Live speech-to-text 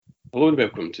Hello and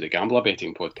welcome to the Gambler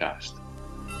Betting Podcast.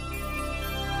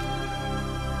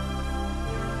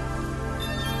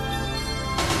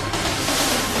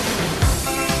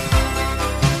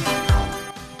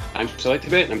 I'm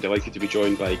SelectAbet and I'm delighted to be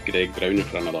joined by Greg Browner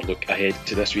for another look ahead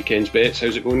to this weekend's bets.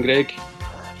 How's it going, Greg?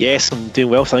 Yes, I'm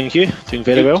doing well, thank you. Doing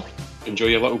very well. Enjoy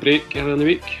your little break earlier in the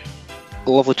week?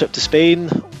 A lovely trip to Spain,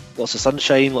 lots of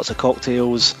sunshine, lots of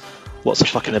cocktails, lots of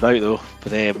fucking about though,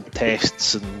 with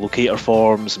tests and locator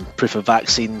forms and proof of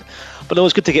vaccine. But no,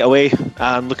 it's good to get away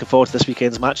and looking forward to this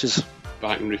weekend's matches.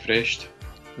 Back and refreshed?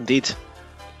 Indeed.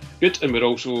 Good, and we're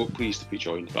also pleased to be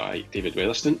joined by David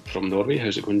Weatherston from Norway.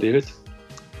 How's it going, David?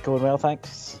 Going well,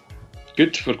 thanks.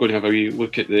 Good. We're going to have a wee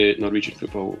look at the Norwegian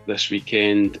football this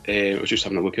weekend. I was just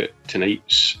having a look at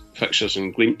tonight's fixtures,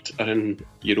 and Glimt are in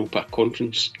Europa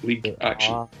Conference League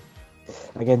action.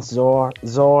 Against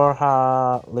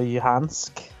Zorha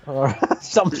Luhansk or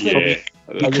something. Yeah,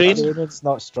 Ukraine. It's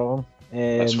not strong.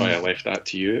 That's why I left that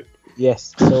to you.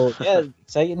 Yes, so yeah,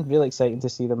 exciting, really exciting to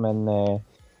see them in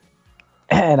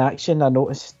action. I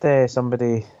noticed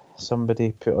somebody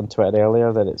put on Twitter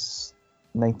earlier that it's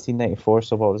 1994,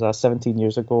 so what was that, 17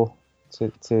 years ago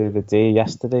to the day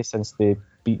yesterday since they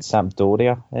beat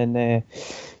Sampdoria in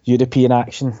European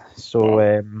action.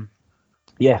 So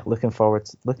yeah, looking forward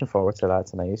to that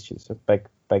tonight. It's a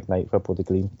big night for Bodø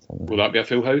Glimt. Will that be a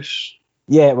full house?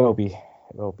 Yeah, it will be.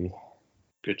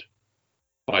 Good.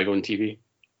 Live on TV?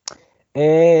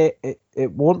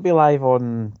 It won't be live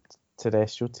on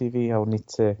terrestrial TV. I'll need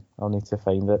to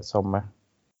find it somewhere.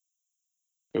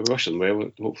 We wish them well.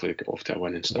 Hopefully they get off to a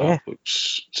winning start. Yeah.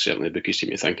 Looks, certainly the bookies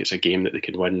seem to think it's a game that they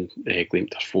could win.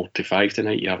 Glimt are 4-5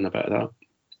 tonight. You having a bit of that?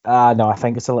 No, I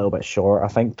think it's a little bit short. I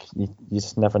think you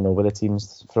just never know with the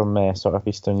teams from sort of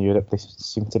Eastern Europe. They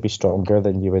seem to be stronger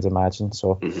than you would imagine.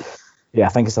 So, yeah, I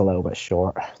think it's a little bit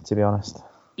short, to be honest.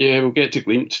 Yeah, we'll get to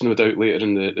Glimt, no doubt, later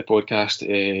in the podcast.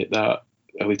 That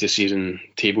elite season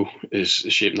table is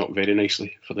shaping up very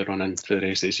nicely for the run-in for the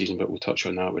rest of the season, but we'll touch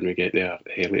on that when we get there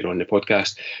later on in the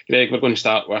podcast. Greg, we're going to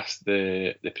start with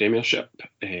the Premiership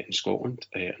in Scotland.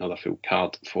 Another full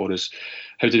card for us.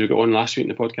 How did we get on last week in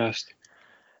the podcast?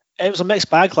 It was a mixed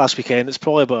bag last weekend. It's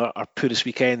probably about our poorest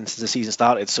weekend since the season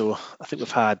started, so I think we've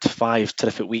had 5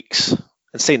 terrific weeks.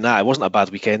 And saying that, it wasn't a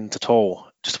bad weekend at all.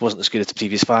 It just wasn't as good as the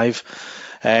previous 5.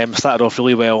 Started off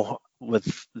really well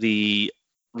with the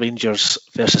Rangers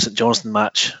versus St Johnstone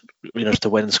match. Rangers to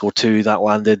win and score 2. That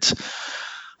landed.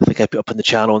 I think I put up in the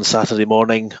channel on Saturday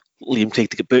morning Liam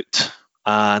Craig to get booked,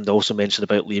 and also mentioned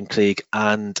about Liam Craig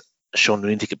and Sean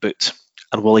Rooney to get booked.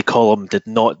 And Willie Collum did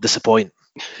not disappoint.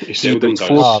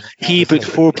 He booked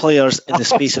 4 players in the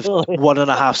space of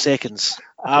 1.5 seconds.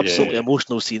 Absolutely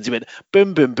emotional scenes. He went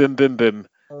boom, boom, boom, boom, boom.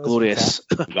 Glorious.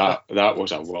 That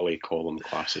was a Willie Collum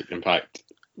classic. In fact,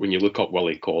 when you look up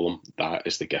Willie Collum, that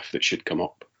is the gift that should come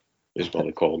up. Is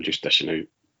Willie Collum just dishing out?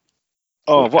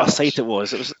 Oh, what a sight it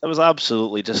was! It was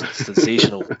absolutely just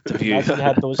sensational to view. I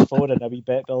had those 4 in a wee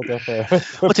bet builder for.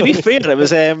 Well, to be fair, it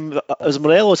was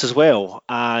Morelos as well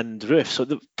and Roof,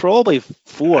 so probably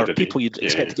 4 people you'd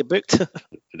expect to get booked.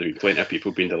 There'd be plenty of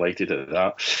people being delighted at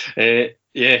that.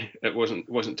 Yeah, it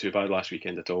wasn't too bad last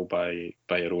weekend at all by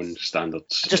your own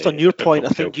standards. Just on your point, I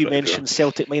think you mentioned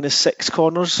Celtic -6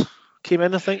 corners came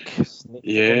in. I think.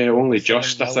 Yeah, only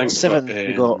just. I think 7 but,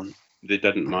 we got. They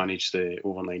didn't manage the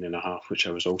over 9.5, which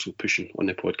I was also pushing on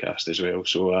the podcast as well.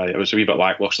 So it was a wee bit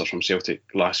lacklustre from Celtic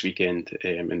last weekend,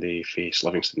 and they face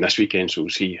Livingston this weekend. So we'll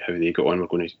see how they got on. We're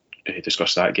going to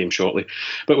discuss that game shortly.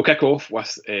 But we'll kick off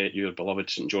with your beloved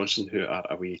St Johnstone, who are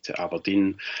away to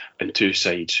Aberdeen, and 2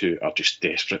 sides who are just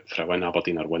desperate for a win.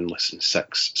 Aberdeen are winless in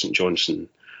 6. St Johnstone,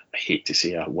 I hate to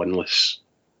say, are winless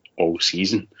all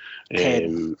season.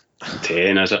 10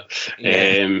 is it?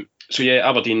 Yeah. So yeah,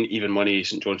 Aberdeen even money,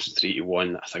 St Johnstone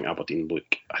 3-1. I think Aberdeen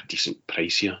look a decent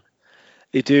price here.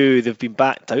 They do. They've been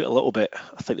backed out a little bit.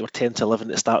 I think they were 10-11 at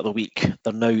the start of the week.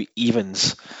 They're now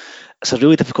evens. It's a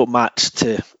really difficult match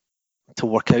to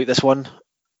work out, this one.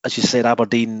 As you said,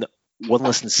 Aberdeen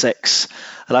winless in 6,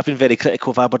 and I've been very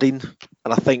critical of Aberdeen,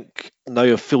 and I think now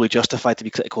I'm fully justified to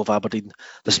be critical of Aberdeen.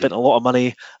 They spent a lot of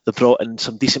money. They brought in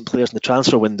some decent players in the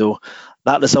transfer window.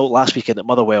 That result last weekend at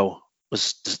Motherwell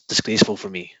was disgraceful for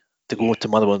me. To go to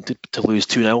Motherwell to lose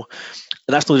 2-0,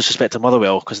 and that's no disrespect to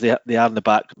Motherwell, because they are in the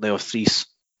back now of 3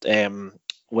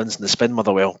 wins in the spin,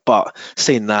 Motherwell. But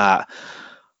saying that,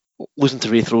 losing to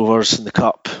Wraith Rovers in the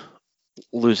Cup,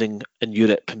 losing in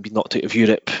Europe and being knocked out of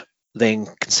Europe, then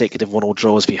consecutive 1-0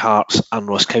 draws v Hearts and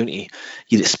Ross County,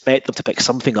 you'd expect them to pick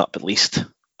something up at least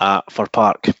at Fir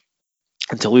Park.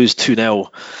 And to lose 2-0,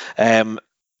 I'm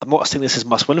not saying this is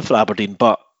must win for Aberdeen,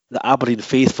 but the Aberdeen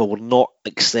faithful will not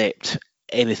accept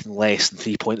anything less than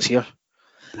 3 points here,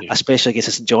 Yeah. especially against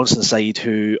the St Johnstone side,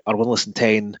 who are winless in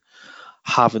 10,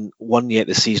 haven't won yet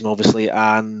this season, obviously,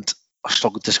 and are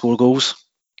struggling to score goals.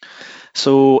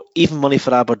 So even money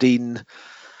for Aberdeen.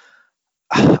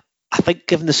 I think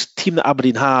given this team that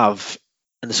Aberdeen have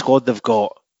and the squad they've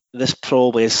got, this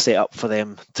probably is set up for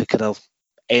them to kind of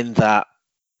end that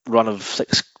run of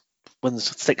 6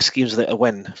 games without a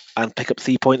win and pick up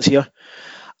 3 points here.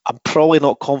 I'm probably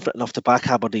not confident enough to back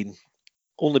Aberdeen,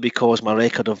 only because my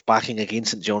record of backing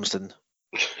against St Johnstone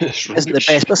isn't the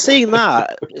best. But saying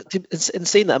that,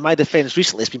 in my defence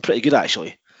recently, it's been pretty good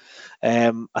actually.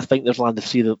 I think they've landed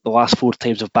 3 of the last 4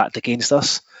 times they've backed against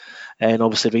us, and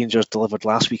obviously Rangers delivered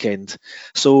last weekend.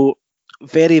 So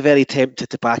very, very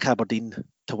tempted to back Aberdeen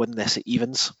to win this at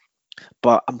evens,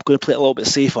 but I'm going to play it a little bit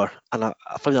safer, and I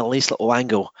found a nice little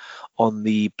angle on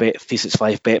the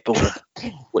Bet365 Bet Builder,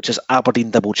 which is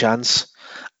Aberdeen double chance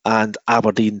and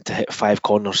Aberdeen to hit 5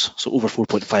 corners, so over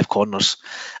 4.5 corners,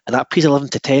 and that pays 11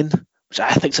 to 10, which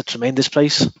I think is a tremendous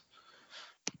price.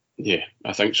 Yeah,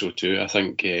 I think so too. I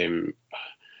think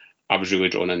I was really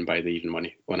drawn in by the even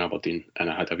money on Aberdeen, and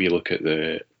I had a wee look at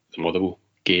the Motherwell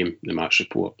game, the match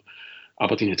report.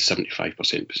 Aberdeen had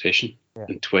 75% possession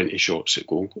and 20 shots at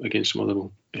goal against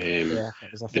Motherwell. It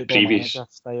was a football manager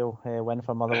style win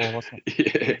for Motherwell, wasn't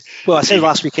it? Yeah. Well, I said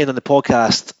last weekend on the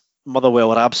podcast,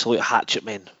 Motherwell are absolute hatchet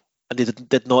men, and they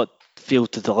did not fail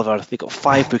to deliver. They got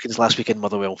 5 bookings last weekend,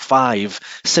 Motherwell.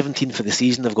 17 for the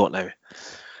season they've got now.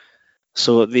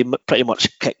 So they pretty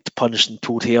much kicked, punched and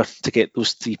pulled hair to get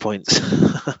those 3 points.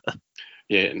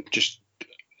 Yeah, and just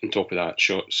on top of that,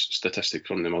 shots statistic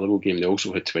from the Motherwell game, they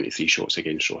also had 23 shots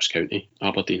against Ross County,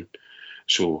 Aberdeen.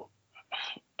 So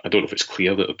I don't know if it's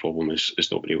clear that the problem is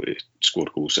not being able to score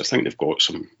goals. I think they've got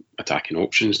some attacking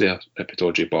options there at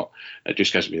Pittodrie, but it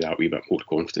just gives me that wee bit more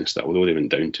confidence that although they went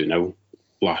down 2-0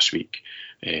 last week,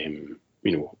 I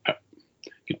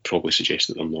could probably suggest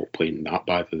that they're not playing that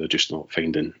bad, that they're just not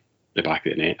finding the back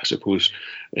of the net, I suppose.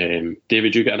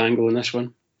 David, you get an angle on this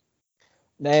one?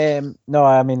 No,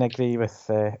 I mean, I agree with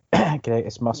Greg.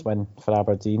 It's must win for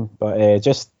Aberdeen, but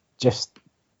just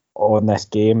on this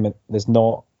game, there's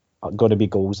not going to be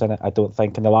goals in it. I don't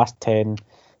think in the last 10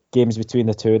 games between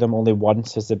the two of them, only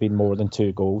once has there been more than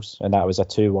 2 goals, and that was a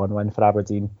 2-1 win for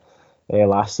Aberdeen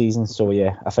last season. So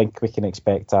yeah, I think we can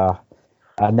expect a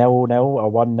 0-0, a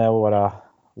 1-0, or a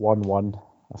 1-1.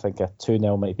 I think a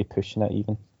 2-0 might be pushing it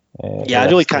even. I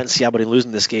really can't see Aberdeen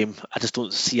losing this game. I just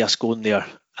don't see us going there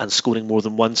and scoring more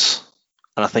than once,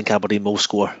 and I think Aberdeen will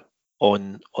score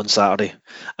on Saturday.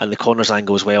 And the corners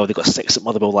angle as well, they got 6 at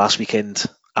Motherwell last weekend.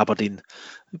 Aberdeen,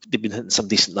 they've been hitting some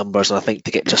decent numbers, and I think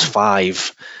to get just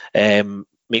 5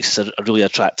 makes it a really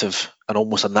attractive and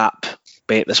almost a nap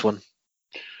bet, this one.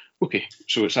 Okay,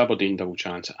 so it's Aberdeen double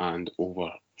chance and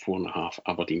over 4.5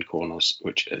 Aberdeen corners,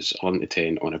 which is 11 to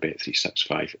 10 on a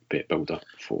Bet365 Bet Builder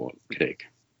for Greg.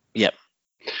 Yep.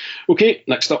 Okay,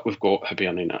 next up we've got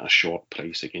Hibernian at a short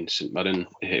price against St Mirren.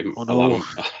 Alarm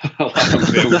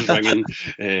bells ringing.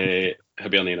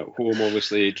 Hibernian at home,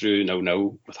 obviously, drew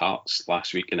 0-0 with Hearts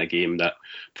last week in a game that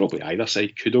probably either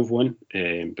side could have won,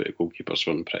 but the goalkeepers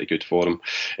were in pretty good form.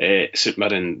 St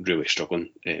Mirren really struggling,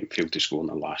 failed to score in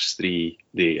the last 3.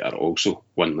 They are also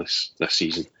winless this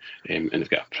season, and they've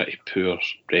got a pretty poor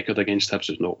record against Hibs.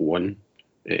 They've not won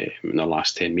in the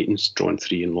last 10 meetings, drawn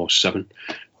 3 and lost 7.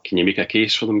 Can you make a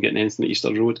case for them getting anything at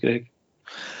Easter Road, Greg?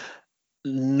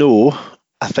 No,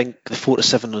 I think the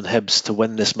 4-7 on Hibs to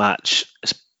win this match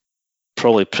is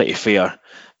probably pretty fair,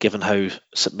 given how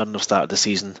St Mirren have started the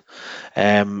season.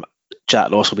 Jack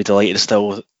Ross will be delighted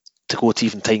still to go to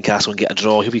even Tynecastle and get a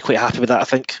draw. He'll be quite happy with that, I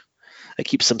think. It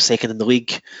keeps them second in the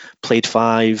league. Played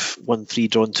 5, won 3,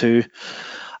 drawn 2.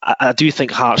 I do think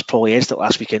Hearts probably edged it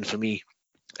last weekend for me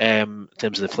in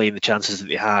terms of the play and the chances that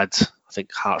they had. I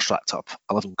think Hearts racked up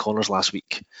 11 corners last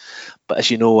week. But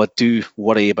as you know, I do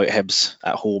worry about Hibs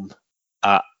at home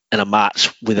in a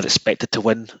match where they're expected to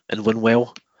win and win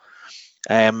well.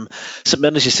 St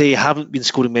Mirren, as you say, haven't been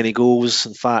scoring many goals.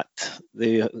 In fact,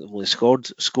 they only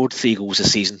scored 3 goals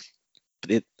this season.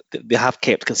 But they have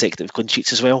kept consecutive clean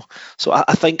sheets as well. So I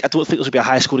don't think this will be a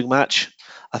high scoring match.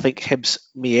 I think Hibs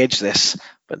may edge this.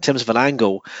 But in terms of an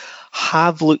angle,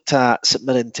 have looked at St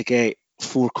Mirren to get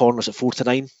 4 corners at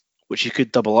 4-9, which you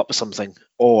could double up with something.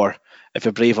 Or if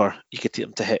you're braver, you could take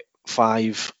them to hit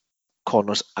 5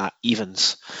 corners at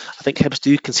evens. I think Hibs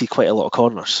do concede quite a lot of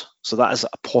corners, so that is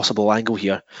a possible angle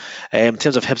here. In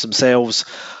terms of Hibs themselves,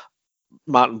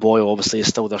 Martin Boyle obviously is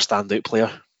still their standout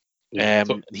player. Yeah,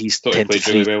 He's thought he played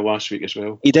 10-3. really well last week as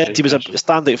well. He did. He was a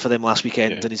standout for them last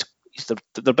weekend, Yeah. and he's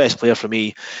their best player for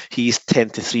me. He's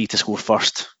 10-3 to score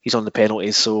first. He's on the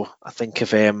penalties, so I think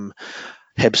if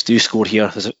Hibs do score here,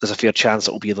 there's a fair chance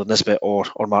it will be either Nisbet or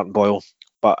Martin Boyle.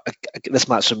 But this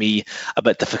match for me a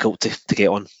bit difficult to get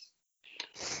on.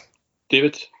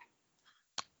 David?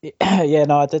 Yeah,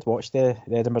 no, I did watch the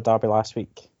Edinburgh derby last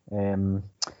week. It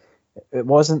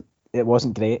wasn't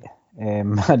great.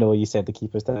 I know you said the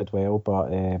keepers did well,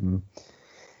 but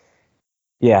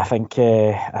yeah, I think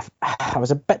I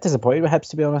was a bit disappointed with Hibs,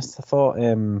 to be honest. I thought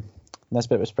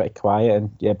Nisbet was pretty quiet,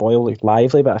 and yeah, Boyle looked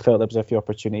lively, but I felt there was a few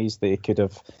opportunities they could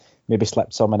have maybe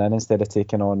slipped someone in instead of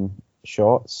taking on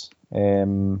shots.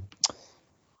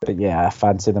 But yeah, I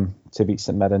fancy them to beat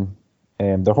St Mirren.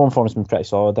 Their home form's been pretty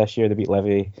solid this year. They beat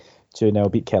Livy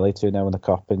 2-0, beat Kelly 2-0 in the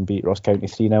cup, and beat Ross County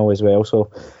 3-0 as well. So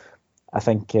I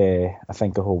think a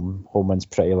home win's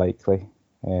pretty likely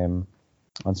on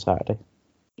Saturday.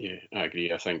 Yeah, I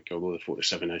agree. I think although the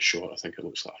 47 is short, I think it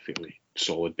looks like a fairly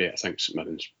solid bet. I think St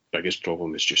Mirren's biggest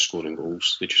problem is just scoring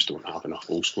goals. They just don't have enough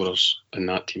goal scorers in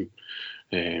that team.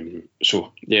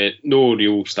 So yeah, no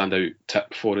real standout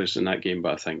tip for us in that game,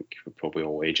 but I think we're probably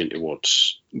all edging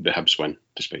towards the Hibs win,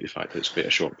 despite the fact that it's quite a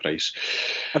short price.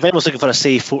 If anyone's looking for a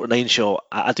safe 4-9 shot,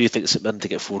 I do think St Mirren to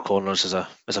get 4 corners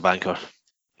as a banker.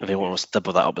 If anyone wants to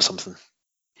double that up with something.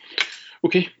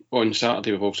 Okay, on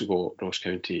Saturday we've also got Ross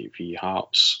County v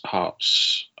Hearts.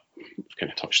 Hearts,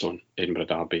 kind of touched on Edinburgh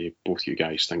derby. Both you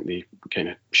guys think they kind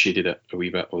of shaded it a wee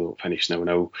bit, although it finished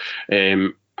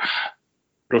 0-0.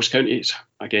 Ross County, it's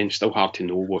again still hard to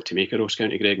know what to make of Ross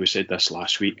County. Greg, we said this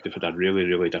last week. They've had a really,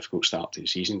 really difficult start to the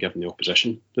season given the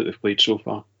opposition that they've played so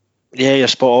far. Yeah, you're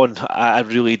spot on. I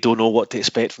really don't know what to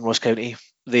expect from Ross County.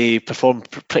 They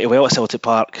performed pretty well at Celtic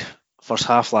Park first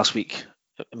half last week.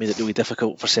 It made it really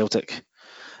difficult for Celtic.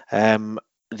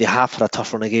 They have had a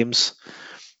tough run of games.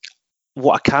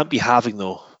 What I can't be having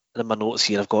though, in my notes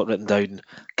here I've got written down,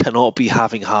 cannot be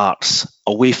having Hearts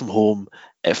away from home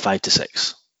at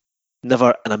 5-6.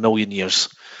 Never in a million years.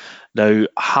 Now,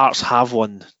 Hearts have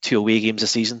won 2 away games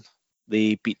this season.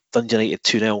 They beat Dundee United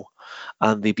 2-0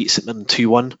 and they beat St Mirren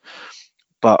 2-1.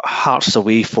 But Hearts'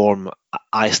 away form,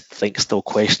 I think, still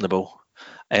questionable.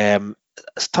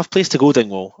 It's a tough place to go,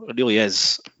 Dingwall. It really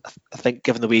is. I think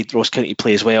given the way Ross County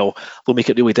plays well, will make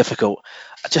it really difficult.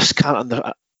 I just can't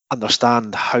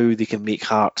understand how they can make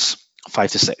Hearts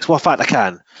 5-6. Well, in fact, I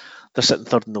can. They're sitting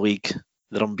third in the league.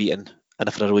 They're unbeaten. And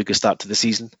if they're a really good start to the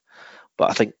season. But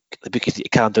I think the bookies need to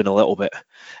calm down a little bit.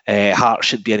 Hearts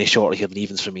should be any shorter here than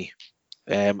evens for me.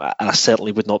 And I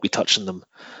certainly would not be touching them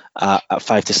at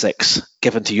 5-6.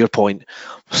 Given to your point,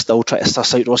 we're still trying to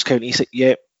suss out Ross County. So,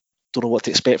 yeah, don't know what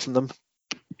to expect from them.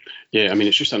 Yeah, I mean,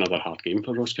 it's just another hard game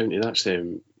for Ross County. That's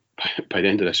by the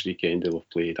end of this weekend, they'll have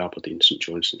played Aberdeen, St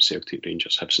Johnstone, Celtic,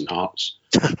 Rangers, Hibs and Hearts.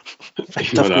 Tough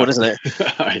going, isn't it?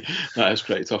 That is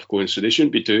pretty tough going. So they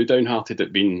shouldn't be too downhearted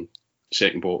at being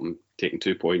second bottom, taking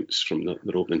 2 points from their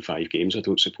opening 5 games, I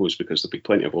don't suppose, because there'll be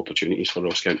plenty of opportunities for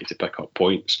Ross County to pick up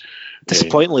points.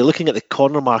 Disappointingly, looking at the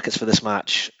corner markets for this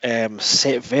match,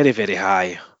 set very, very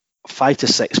high.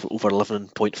 5-6 for over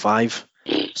 11.5.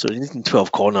 So they're needing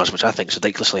 12 corners, which I think is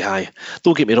ridiculously high.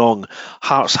 Don't get me wrong,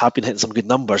 Hearts have been hitting some good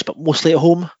numbers, but mostly at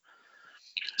home.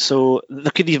 So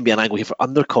there could even be an angle here for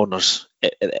under corners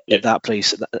at that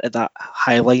price, at that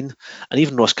high line. And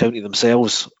even Ross County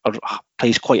themselves are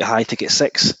priced quite high to get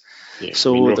 6. Yeah,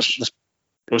 so I mean,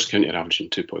 Ross County are averaging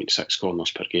 2.6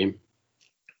 corners per game.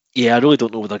 Yeah, I really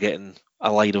don't know whether they're getting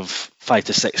a line of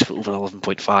 5-6 for over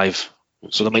 11.5.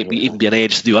 So there might even be an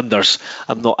edge to do unders.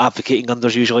 I'm not advocating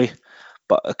unders usually,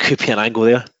 but it could be an angle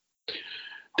there.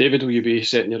 David, will you be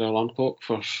setting your alarm clock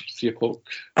for 3 o'clock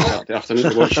Saturday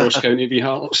afternoon to watch Ross County v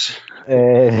Hearts?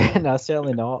 No,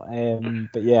 certainly not.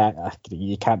 But yeah, I agree.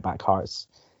 You can't back Hearts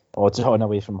odds on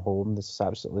away from home. There's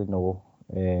absolutely no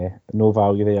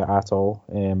value there at all.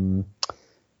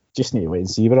 Just need to wait and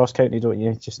see with Ross County, don't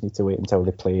you? Just need to wait until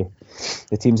they play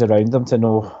the teams around them to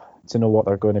know what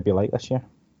they're going to be like this year.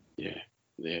 Yeah.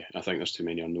 I think there's too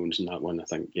many unknowns in that one. I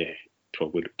think,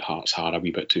 probably Hearts are a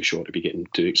wee bit too short to be getting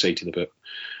too excited about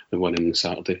the one on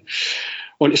Saturday.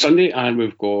 On to Sunday, and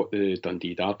we've got the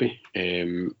Dundee derby.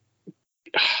 I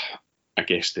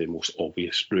guess the most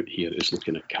obvious route here is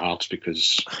looking at cards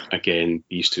because, again,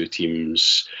 these two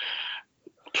teams,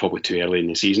 probably too early in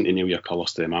the season to nail your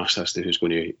colours to the mast as to who's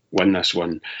going to win this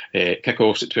one.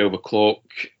 Kick-offs at 12 o'clock.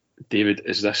 David,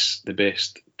 is this the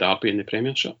best derby in the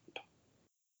Premiership?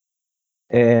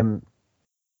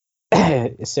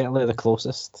 It's certainly the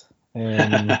closest.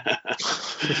 Nicely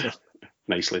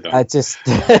done. I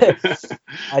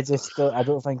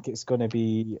don't think it's going to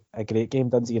be a great game.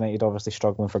 Dundee United obviously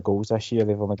struggling for goals this year.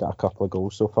 They've only got a couple of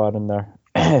goals so far in their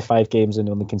 5 games and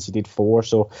only conceded 4.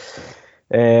 So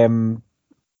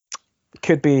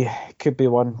could be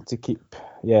one to keep.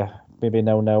 Yeah, maybe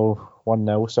 0-0,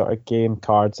 1-0 sort of game.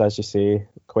 Cards, as you say,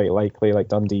 quite likely. Like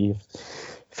Dundee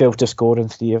failed to score in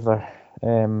 3 of their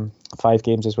 5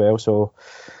 games as well. So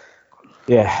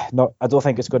yeah, I don't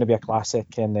think it's going to be a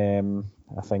classic, and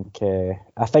I think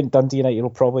Dundee United will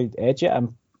probably edge it.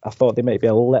 I thought they might be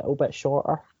a little bit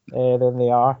shorter than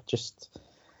they are, just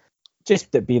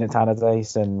being at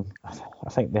Tannadice, and I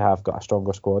think they have got a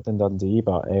stronger squad than Dundee.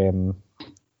 But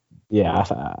yeah,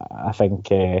 I think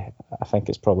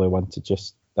it's probably one to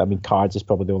just. I mean, Cards is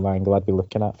probably the only angle I'd be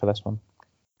looking at for this one.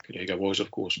 Greg, I was, of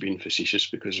course, being facetious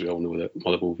because we all know that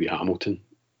Motherwell v Hamilton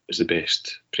is the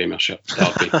best Premiership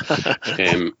derby.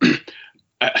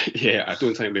 I don't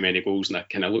think there'll be many goals, and I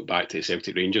kind of look back to the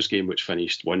Celtic Rangers game, which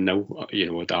finished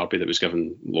 1-0. A derby that was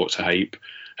given lots of hype.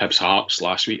 Hibs Hearts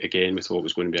last week, again, we thought it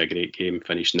was going to be a great game,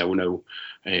 finished 0-0.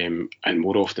 And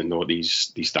more often than not,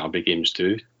 these derby games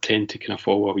do tend to kind of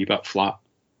fall a wee bit flat.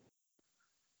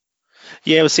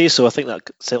 Yeah, I would say so. I think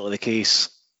that's certainly the case.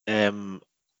 The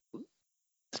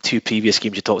 2 previous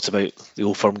games you talked about, the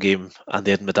Old Firm game and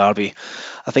the Edinburgh Derby,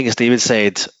 I think, as David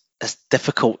said, it's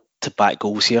difficult to back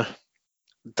goals here.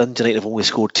 Dundee United have only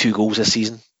scored 2 goals this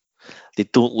season. They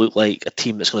don't look like a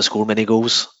team that's going to score many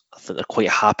goals. I think they're quite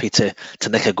happy to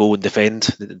nick a goal and defend.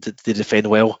 They defend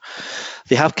well.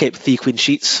 They have kept 3 clean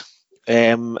sheets.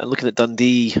 And looking at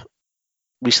Dundee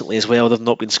recently as well, they've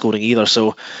not been scoring either.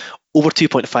 So over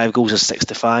 2.5 goals is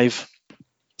 6-5. You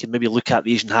can maybe look at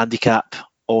the Asian handicap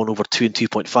on over 2 and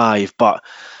 2.5, but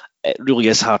it really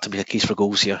is hard to make a case for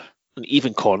goals here. And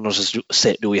even corners is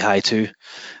set really high too.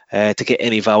 To get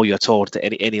any value at all, to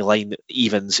any line that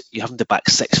evens, you're having to back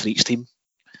 6 for each team.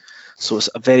 So it's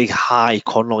a very high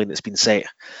corner line that's been set.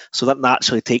 So that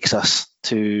naturally takes us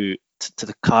to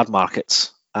the card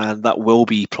markets, and that will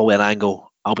be probably an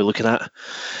angle I'll be looking at.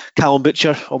 Callum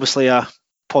Butcher, obviously a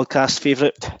podcast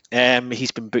favourite.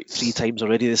 He's been booked 3 times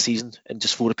already this season in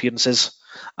just 4 appearances.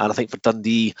 And I think for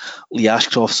Dundee, Lee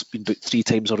Ashcroft's been booked 3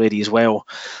 times already as well.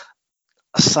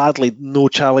 Sadly, no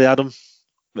Charlie Adam,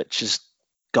 which is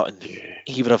gutting.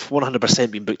 He would have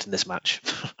 100% been booked in this match.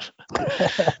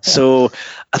 So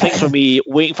I think for me,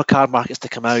 waiting for card markets to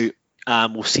come out,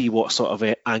 we'll see what sort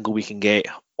of angle we can get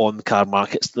on the card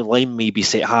markets. The line may be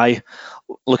set high.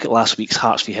 Look at last week's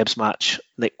Hearts v Hibs match.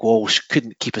 Nick Walsh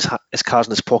couldn't keep his cards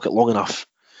in his pocket long enough.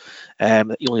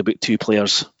 He only booked 2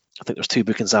 players. I think there's 2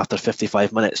 bookings after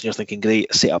 55 minutes, and you're thinking,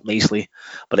 great, set up nicely,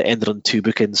 but it ended on 2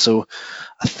 bookings. So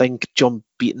I think John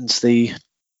Beaton's the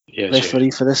referee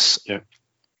for this. Yeah.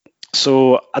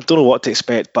 So I don't know what to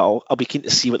expect, but I'll be keen to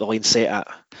see what the line's set at.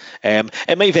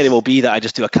 It might very well be that I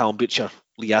just do a Callum Butcher,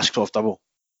 Lee Ashcroft double.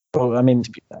 Well, I mean,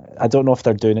 I don't know if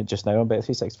they're doing it just now on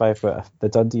Bet365, but the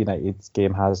Dundee United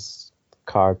game has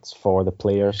cards for the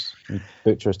players.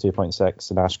 Butcher's 2.6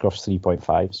 and Ashcroft's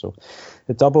 3.5. So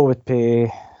the double would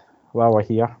pay while we're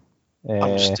here.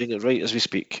 I'm just doing it right as we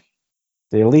speak.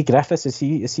 The Lee Griffiths, is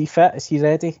he fit? Is he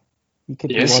ready? He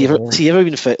could Has he ever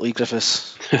been fit, Lee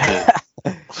Griffiths?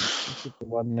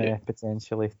 One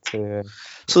potentially to.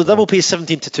 So the double pays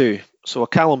 17-2. So a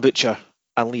Callum Butcher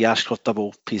and Lee Ashcroft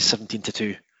double pays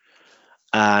 17-2.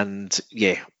 And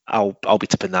yeah, I'll be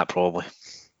tipping that probably.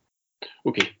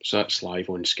 Okay, so that's live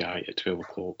on Sky at 12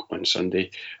 o'clock on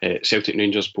Sunday. Celtic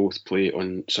Rangers both play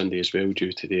on Sunday as well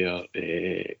due to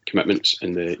their commitments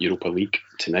in the Europa League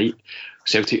tonight.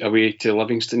 Celtic away to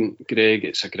Livingston, Greg.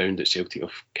 It's a ground that Celtic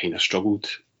have kind of struggled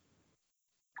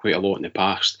quite a lot in the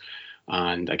past,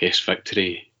 and I guess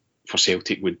victory for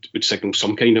Celtic would signal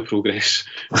some kind of progress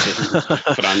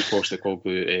for Ange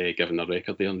Postecoglou, given their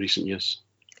record there in recent years.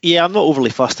 Yeah, I'm not overly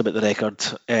fussed about the record,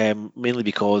 mainly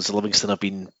because Livingston have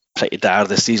been pretty dire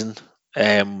this season.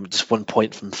 Just 1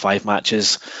 point from 5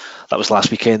 matches. That was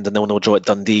last weekend, and 0-0 draw at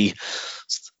Dundee.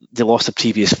 They lost the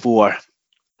previous 4.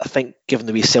 I think given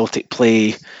the way Celtic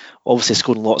play, obviously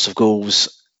scoring lots of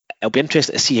goals, it'll be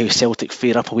interesting to see how Celtic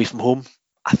fare up away from home.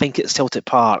 I think at Celtic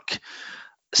Park,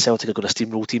 Celtic are going to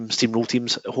steamroll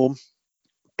teams at home.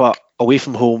 But away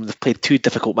from home, they've played 2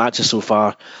 difficult matches so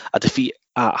far, a defeat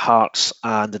at Hearts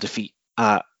and a defeat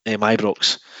at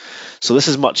Ibrox. So this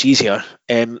is much easier.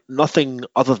 Nothing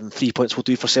other than 3 points will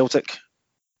do for Celtic.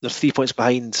 They're 3 points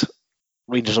behind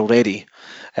Rangers already.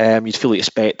 You'd fully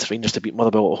expect Rangers to beat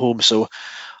Motherwell at home. So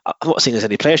I'm not saying there's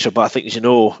any pressure, but I think, as you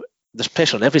know, there's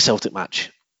pressure on every Celtic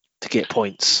match to get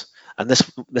points. And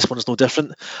this one's no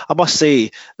different. I must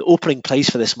say, the opening price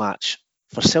for this match,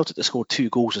 for Celtic to score 2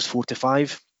 goals, is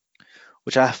 4-5,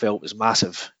 which I felt was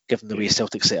massive, given the way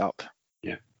Celtic set up.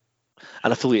 Yeah.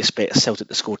 And I fully expect Celtic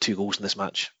to score 2 goals in this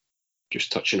match.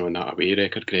 just touching on that away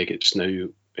record, Greg, it's now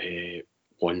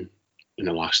 1 in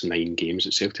the last 9 games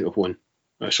that Celtic have won.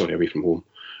 Away from home,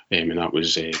 and that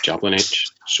was Javelin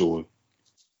Edge. So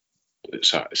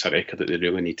it's a record that they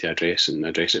really need to address and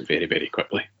address it very, very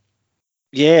quickly.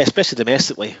 Yeah, especially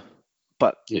domestically.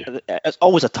 But yeah, it's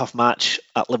always a tough match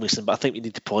at Livingston. But I think we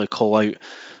need to probably call out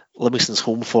Livingston's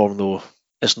home form, though,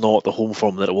 is not the home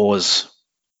form that it was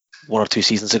 1 or 2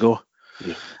 seasons ago.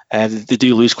 No. And they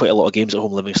do lose quite a lot of games at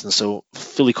home, Livingston. So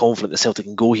fully confident that Celtic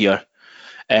can go here.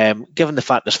 Given the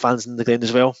fact there's fans in the ground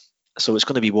as well. So it's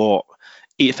going to be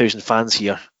 8,000 fans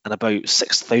here, and about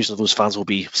 6,000 of those fans will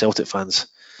be Celtic fans.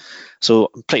 So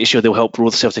I'm pretty sure they'll help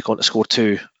roll the Celtic on to score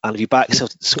 2. And if you back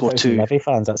Celtic to score 2... Levy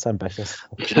fans, that's ambitious.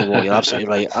 Do you know what? You're absolutely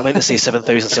right. I meant to say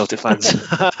 7,000 Celtic fans.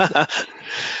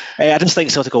 I just think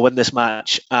Celtic will win this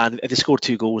match, and if they score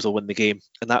 2 goals, they'll win the game.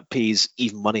 And that pays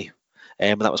even money.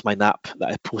 And that was my nap that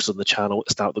I posted on the channel at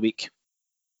the start of the week.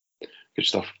 Good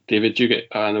stuff. David, do you get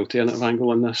an alternative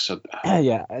angle on this?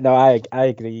 Yeah, no, I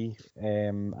agree.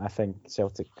 I think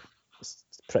Celtic is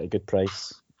a pretty good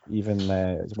price. Even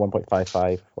it's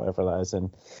 1.55, whatever that is,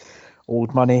 in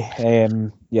old money.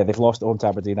 Yeah, they've lost at home to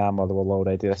Aberdeen and Motherwell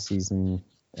already this season.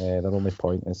 Their only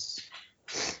point is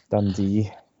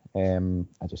Dundee.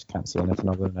 I just can't see anything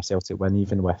other than a Celtic win,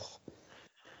 even with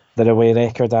their away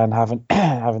record and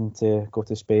having to go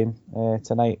to Spain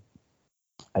tonight.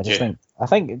 I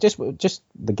think just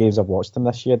the games I've watched them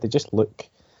this year, they just look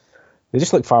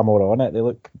far more on it. They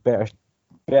look better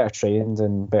trained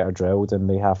and better drilled, and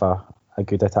they have a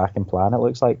good attacking plan, it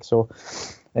looks like. So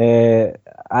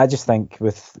I just think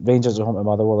with Rangers at home to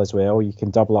Motherwell as well, you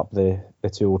can double up the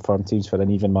 2 Old Firm teams for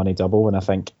an even money double, and I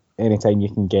think anytime you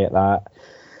can get that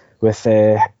with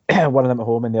one of them at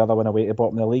home and the other one away at the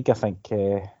bottom of the league, I think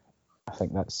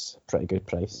that's a pretty good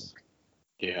price.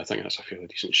 Yeah, I think that's a fairly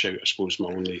decent shout. I suppose my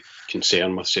only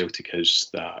concern with Celtic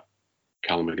is that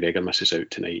Callum McGregor misses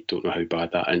out tonight. Don't know how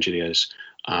bad that injury is,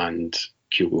 and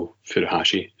Kyogo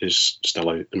Furuhashi is still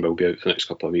out and will be out for the next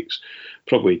couple of weeks.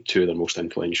 Probably 2 of their most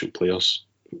influential players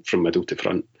from middle to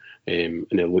front, and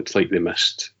it looked like they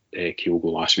missed Kyogo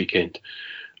last weekend.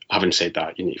 Having said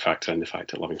that, you need to factor in the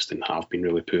fact that Livingston have been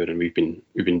really poor, and we've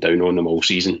been down on them all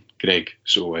season, Greg.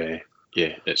 So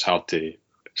yeah, it's hard to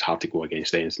go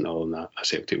against anything other than a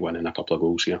Celtic win and a couple of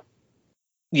goals here.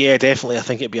 Yeah, definitely. I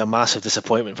think it'd be a massive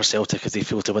disappointment for Celtic if they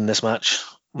fail to win this match.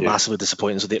 Yeah. Massively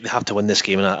disappointing. So they have to win this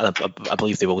game, and I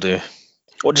believe they will do.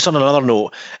 Well, just on another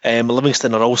note,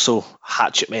 Livingston are also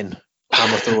hatchet men,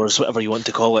 hammer throwers, whatever you want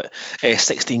to call it.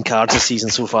 16 cards this season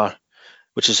so far,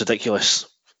 which is ridiculous.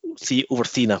 Over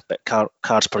 3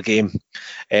 cards per game.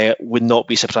 Would not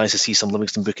be surprised to see some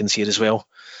Livingston bookings here as well.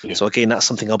 Yeah. So again, that's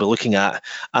something I'll be looking at.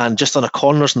 And just on a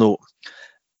corners note,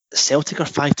 Celtic are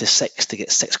 5-6 to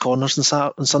get 6 corners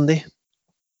on Sunday.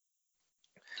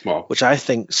 Wow. Which I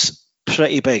think's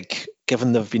pretty big,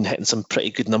 given they've been hitting some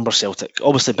pretty good numbers, Celtic.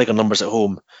 Obviously bigger numbers at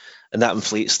home, and that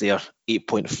inflates their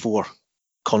 8.4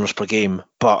 corners per game.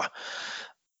 But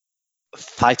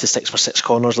 5-6 for 6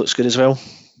 corners looks good as well.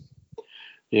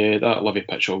 Yeah, that Livy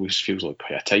pitch always feels like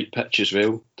quite a tight pitch as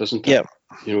well, doesn't it? Yeah.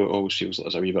 You know, it always feels like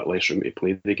there's a wee bit less room to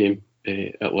play the game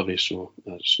at Livy, so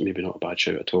that's maybe not a bad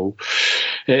shout at all.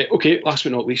 Okay, last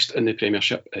but not least in the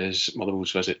Premiership is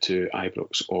Motherwell's visit to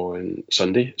Ibrox on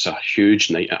Sunday. It's a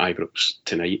huge night at Ibrox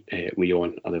tonight.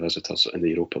 Lyon are the visitors in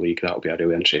the Europa League. That'll be a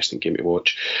really interesting game to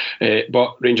watch.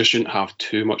 But Rangers shouldn't have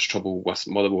too much trouble with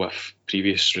Motherwell if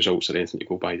previous results are anything to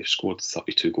go by. They've scored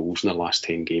 32 goals in their last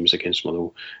 10 games against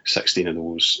Motherwell, 16 of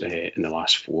those in the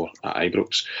last 4 at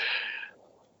Ibrox.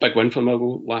 Big win for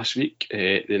Motherwell last week.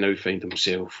 They now find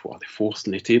themselves the 4th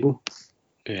in the table.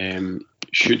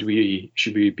 Should we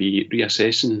be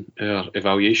reassessing our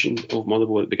evaluation of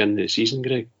Motherwell at the beginning of the season,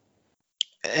 Greg?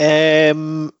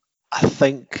 I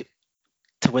think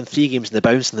to win 3 games in the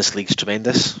bounce in this league is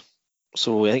tremendous.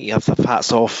 So I think you have to have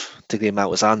hats off to Graham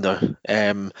Alexander.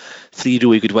 3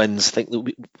 really good wins. I think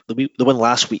the win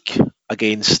last week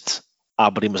against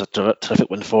Aberdeen was a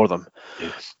terrific win for them.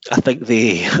 Yeah. I think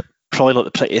they probably not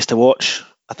the prettiest to watch.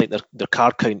 I think their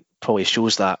card count probably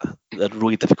shows that they're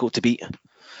really difficult to beat.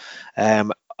 I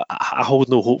hold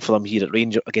no hope for them here at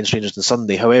against Rangers on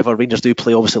Sunday. However, Rangers do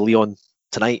play obviously Lyon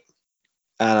tonight,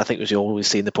 and I think as you always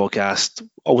say in the podcast,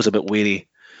 always a bit wary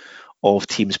of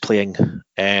teams playing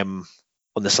on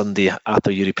the Sunday after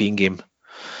European game.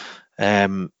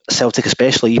 Celtic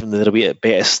especially, even though they're away at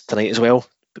Betis tonight as well.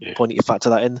 Yeah. Point to factor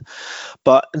that in.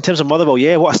 But in terms of Motherwell,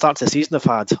 yeah, what a start to the season they've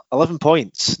had. 11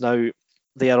 points. Now,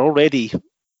 they are already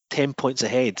 10 points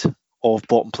ahead of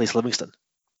bottom place Livingston.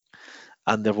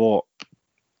 And they're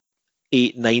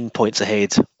 8-9 points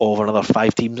ahead of another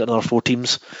 4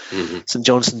 teams. St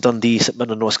Johnstone, Dundee, St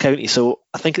Mirren and Ross County. So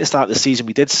I think at the start of the season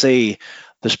we did say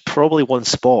there's probably one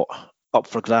spot up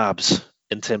for grabs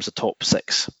in terms of top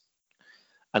 6.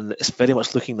 And it's very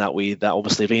much looking that way, that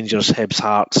obviously Rangers, Hibs,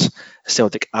 Hearts,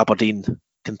 Celtic, Aberdeen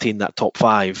contain that top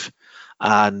 5.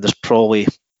 And there's probably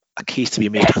a case to be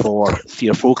made for 3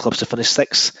 or 4 clubs to finish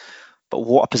 6th. But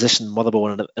what a position Motherwell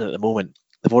are in at the moment.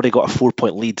 They've already got a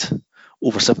 4-point lead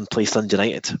over 7th place Dundee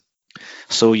United.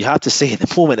 So you have to say, at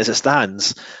the moment as it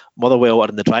stands, Motherwell are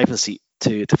in the driving seat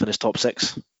to finish top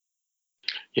 6.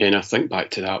 Yeah, and I think back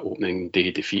to that opening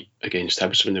day defeat against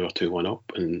Hibs when they were 2-1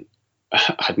 up, and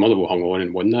had Motherwell hung on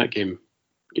and won that game,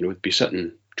 they'd be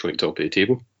sitting joint top of the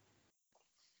table.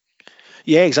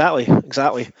 Yeah, exactly.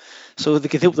 So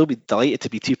they'll be delighted to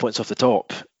be 2 points off the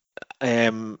top,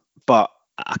 but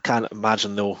I can't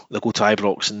imagine they'll go to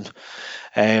Ibrox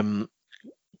and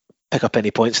pick up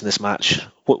any points in this match.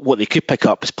 What they could pick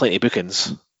up is plenty of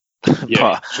bookings.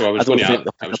 Yeah, so I was going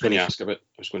to ask about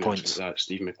that.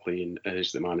 Steve McLean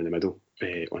is the man in the middle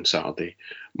on Saturday.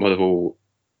 Motherwell,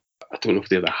 I don't know if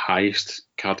they're the highest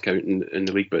card count in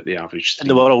the league, but they average 3. In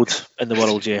the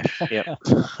world, yeah.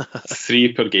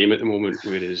 3 per game at the moment,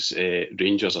 whereas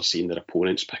Rangers are seeing their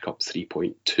opponents pick up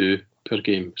 3.2 per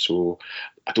game. So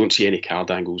I don't see any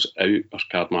card angles out or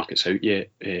card markets out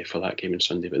yet for that game on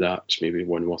Sunday, but that's maybe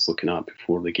one worth looking at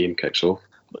before the game kicks off.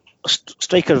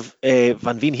 Striker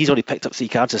Van Veen, he's already picked up 3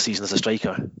 cards this season as a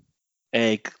striker.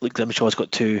 Luke Grimshaw's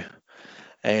got 2.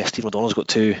 Steve O'Donnell's got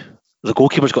 2. The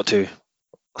goalkeeper's got 2.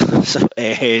 So,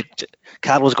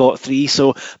 Carroll's got 3.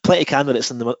 So plenty of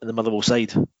candidates in the Motherwell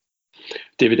side.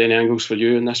 David, any angles for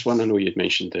you in this one? I know you'd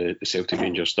mentioned the Celtic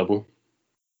Rangers double.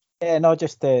 Yeah, no,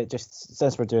 just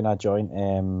since we're doing a joint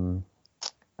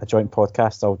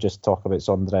podcast, I'll just talk about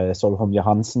Sondre Solholm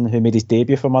Johansson, who made his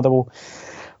debut for Motherwell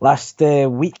last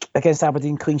week against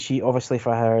Aberdeen. Clean sheet, obviously,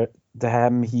 for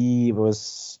him. He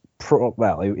was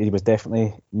he was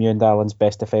definitely Mjøndalen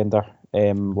best defender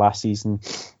last season.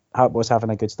 Was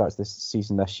having a good start to this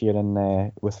season this year,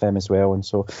 and with them as well. And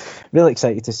so, really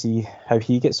excited to see how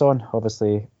he gets on.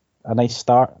 Obviously, a nice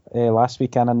start last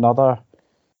week, and another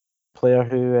player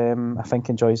who I think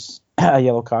enjoys a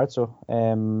yellow card. So,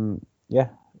 yeah,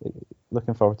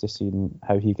 looking forward to seeing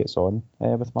how he gets on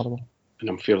with Motherwell. And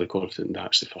I'm fairly confident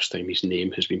that's the first time his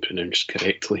name has been pronounced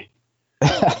correctly.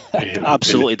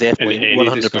 Absolutely, definitely,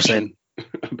 100%.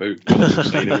 About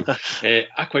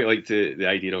I quite like the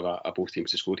idea of both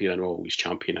teams to score here. I know I always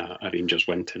champion a Rangers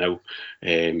win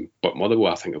 2-0, but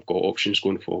Motherwell I think have got options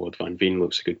going forward. Van Veen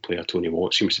looks a good player. Tony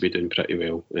Watt seems to be doing pretty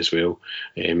well as well.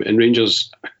 And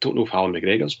Rangers, I don't know if Alan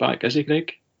McGregor's back, is he,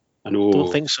 Greg? I know.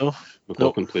 Don't think so.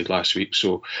 McLaughlin played last week,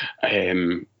 so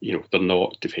they're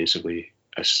not defensively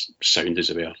as sound as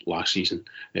they were last season.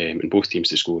 And both teams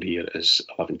to score here is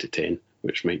 11-10,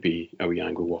 which might be a wee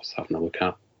angle worth having a look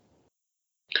at.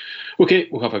 Okay,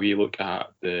 we'll have a wee look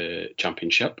at the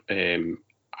Championship, and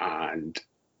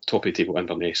top of the table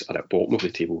Inverness are at bottom of the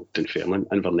table Dunfermline.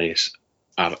 Inverness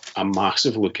are a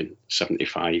massive looking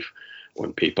 75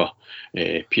 on paper.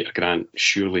 Peter Grant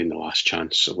surely in the last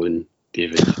chance saloon,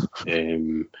 David.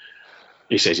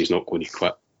 He says he's not going to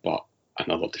quit, but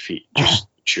another defeat just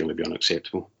surely be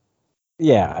unacceptable.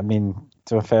 Yeah, I mean,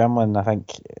 Dunfermline, I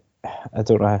think, I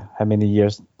don't know how many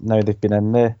years now they've been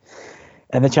in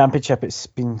the Championship. It's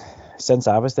been since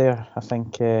I was there, I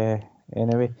think,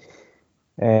 anyway.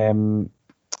 And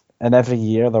every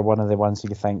year they're one of the ones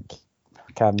you think,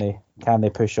 can they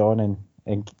push on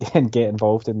and get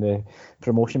involved in the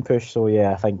promotion push? So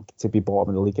yeah, I think to be bottom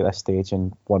of the league at this stage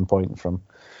and 1 point from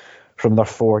their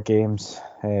 4 games,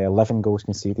 11 goals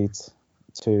conceded,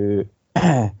 two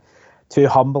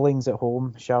humblings at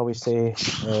home, shall we say,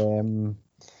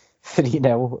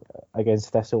 3-0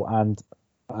 against Thistle, and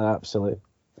an absolute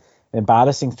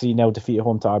embarrassing 3-0 defeat at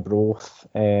home to Arbroath.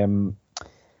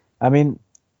 I mean,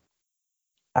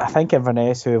 I think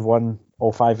Inverness, who have won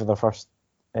all 5 of their first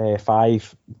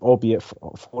 5, albeit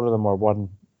 4 of them were won,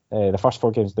 the first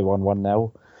 4 games they won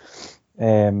 1-0.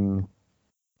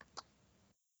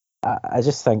 I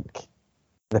just think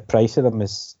the price of them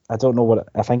is, I don't know what,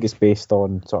 I think it's based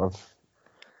on sort of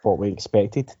what we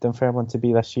expected Dunfermline to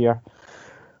be this year,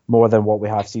 more than what we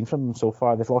have seen from them so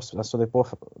far. They've lost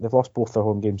both their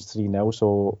home games 3-0,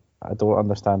 so I don't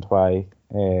understand why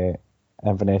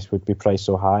Inverness would be priced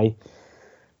so high.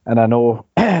 And I know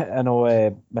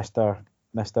Mr.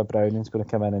 Browning's going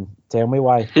to come in and tell me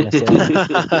why in a second.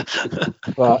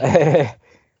 But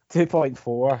 2.4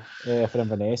 for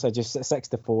Inverness, I just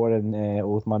 6-4 in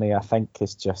old money. I think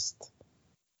it's just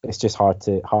hard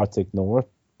to ignore,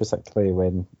 particularly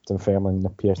when Dunfermline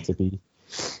appears to be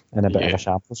in a bit of a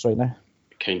shambles right now.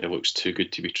 It kind of looks too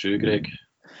good to be true, Greg.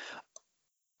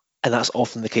 And that's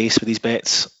often the case with these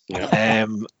bets. Yeah.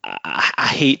 I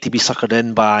hate to be suckered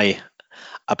in by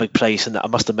a big price, and I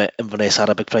must admit Inverness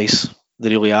are a big price. They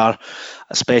really are,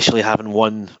 especially having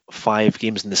won 5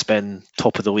 games in the spin,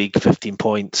 top of the league, 15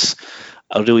 points,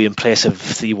 a really impressive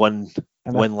 3-1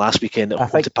 win last weekend at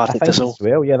home to Partick Thistle. As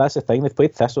well, yeah, that's the thing. They've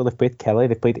played Thistle, they've played Kelly,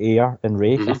 they've played Ayr and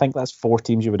Raith. Mm-hmm. I think that's 4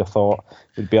 teams you would have thought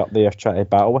would be up there trying to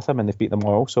battle with them, and they've beat them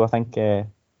all. So I think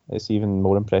it's even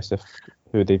more impressive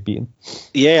who they've beaten.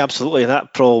 Yeah, absolutely.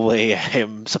 That probably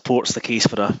supports the case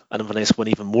for an Inverness win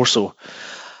even more so.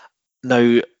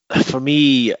 Now, for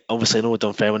me, obviously, I know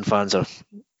Dunfermline fans are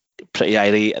pretty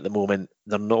irate at the moment.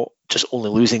 They're not just only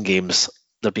losing games,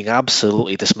 they're being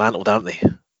absolutely dismantled, aren't they?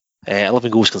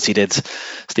 11 goals conceded.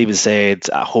 Stephen said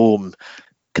at home,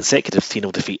 consecutive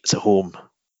 3-0 defeats at home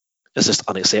is just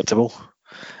unacceptable.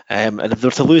 And if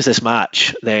they're to lose this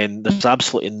match, then there's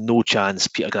absolutely no chance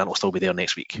Peter Grant will still be there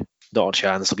next week. Not a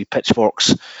chance. There'll be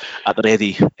pitchforks at the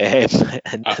ready. I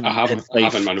have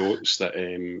in my notes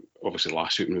that obviously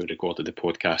last week when we recorded the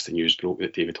podcast, the news broke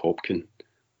that David Hopkin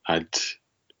had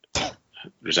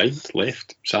resigned,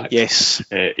 left, sacked. Yes.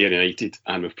 Ayr United,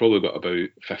 and we've probably got about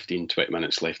 15-20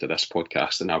 minutes left of this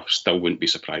podcast, and I still wouldn't be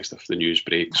surprised if the news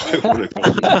breaks while we're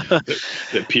recording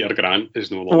that Peter Grant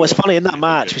is no longer. Well, it's funny, in that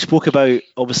match we spoke about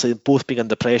obviously both being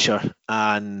under pressure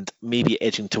and maybe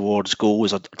edging towards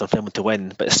goals or Dunfermline to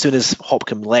win, but as soon as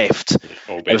Hopkin left,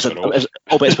 all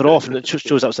bets were off, and it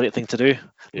shows that was the right thing to do.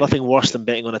 Yeah. Nothing worse than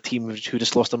betting on a team who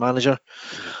just lost their manager.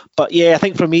 But yeah, I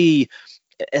think for me,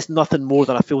 it's nothing more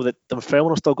than I feel that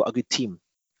Dunfermline have still got a good team.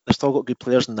 They've still got good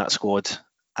players in that squad.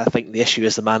 I think the issue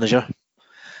is the manager.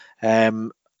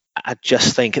 I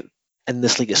just think in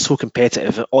this league it's so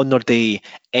competitive. On their day,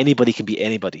 anybody can beat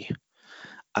anybody.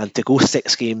 And to go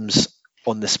 6 games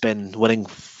on the spin, winning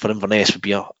for Inverness would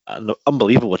be an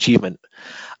unbelievable achievement.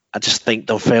 I just think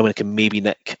Dunfermline can maybe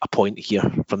nick a point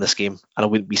here from this game. And I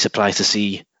wouldn't be surprised to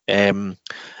see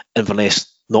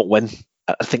Inverness not win.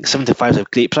 I think 75 is a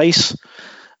great price.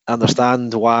 I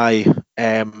understand why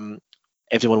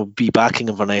everyone will be backing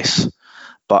Inverness,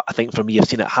 but I think for me, I've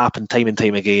seen it happen time and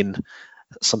time again.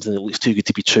 Something that looks too good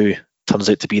to be true turns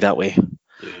out to be that way,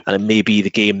 and it may be the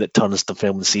game that turns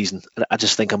Dunfermline's season. I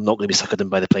just think I'm not going to be suckered in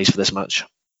by the price for this match.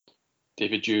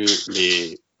 David, you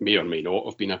may or may not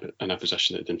have been in a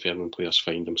position that Dunfermline players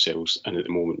find themselves in at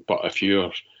the moment, but if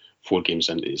you're 4 games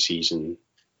into the season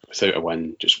without a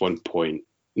win, just 1 point,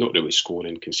 not really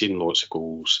scoring, conceding lots of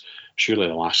goals, surely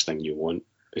the last thing you want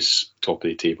is top of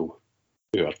the table,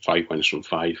 who are 5 wins from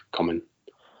 5 coming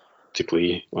to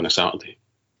play on a Saturday.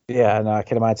 Yeah, no, I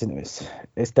can imagine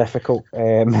it's difficult.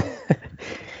 I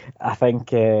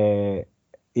think, I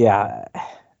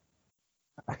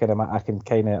can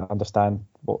kind of understand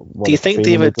what do you think,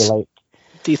 David? Like.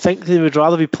 Do you think they would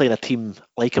rather be playing a team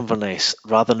like Inverness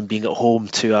rather than being at home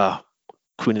to a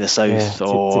Queen of the South,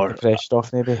 or take the pressure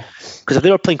off maybe? Because if they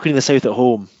were playing Queen of the South at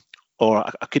home, or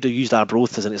I could have used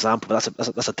Arbroath as an example, but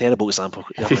that's a terrible example.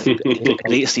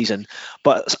 Great season,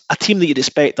 but a team that you'd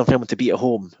expect Dunfermline to beat at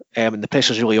home, and the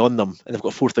pressure's really on them, and they've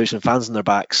got 4,000 fans on their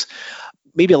backs.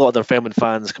 Maybe a lot of Dunfermline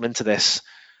fans come into this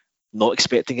not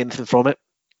expecting anything from it,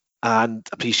 and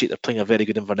appreciate they're playing a very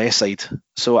good Inverness side.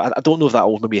 So I don't know if that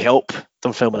will maybe help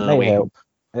Dunfermline in a way.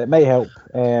 It may help.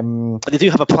 They do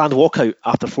have a planned walkout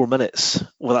after 4 minutes.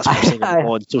 Well, that's what I'm saying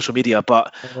on social media.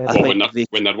 But I think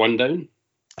when they're 1 down.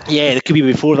 Yeah, it could be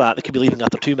before that. They could be leaving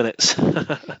after 2 minutes.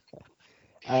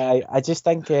 I just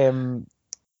think it's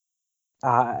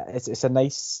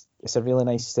a really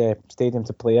nice stadium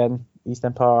to play in.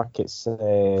 Easton Park. It's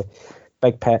a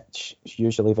big pitch. It's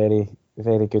usually very,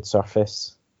 very good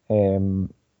surface.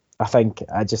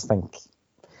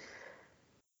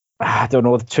 I don't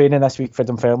know, the training this week for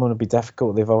Dunfermline will be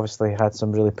difficult. They've obviously had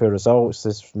some really poor results.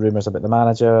 There's rumours about the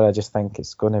manager. I just think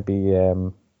it's going to be,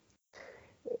 and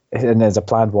there's a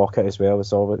planned walkout as well.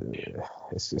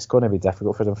 It's going to be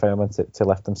difficult for Dunfermline to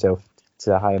lift themselves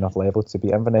to a high enough level to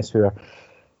beat Inverness, who are,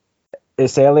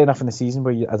 it's early enough in the season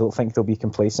where I don't think they'll be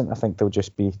complacent. I think they'll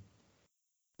just be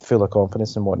full of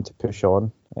confidence and wanting to push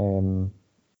on.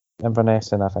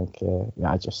 Inverness, and I think,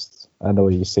 I know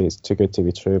you say it's too good to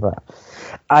be true, but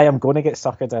I am going to get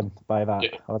suckered in by that.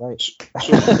 Yeah. All right.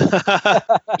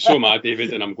 So am I,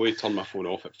 David, and I'm going to turn my phone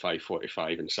off at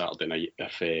 5:45 on Saturday night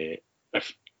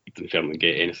if Dunfermline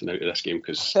get anything out of this game,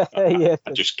 because I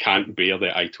just can't bear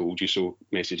the "I told you so"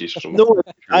 messages from. No,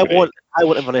 I want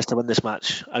Inverness to win this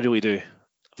match. I really do,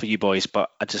 for you boys,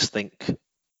 but I just think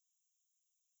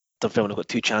Dunfermline have got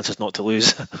 2 chances not to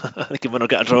lose. They can win or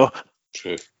get a draw.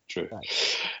 True. Right.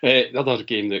 The other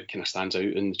game that kind of stands out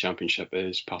in the Championship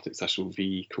is Partick Thistle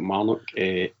v Kilmarnock.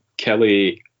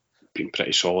 Kelly been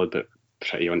pretty solid, but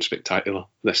pretty unspectacular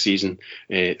this season.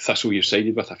 Thistle you've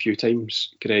sided with a few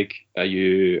times. Greg, are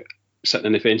you sitting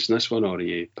on the fence in this one, or are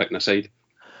you picking a side?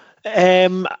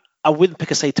 I wouldn't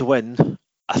pick a side to win.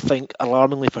 I think,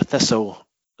 alarmingly for Thistle,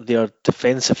 their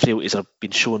defensive frailties are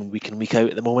being shown week in, week out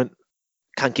at the moment.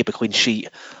 Can't keep a clean sheet.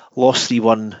 Lost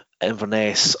 3-1 at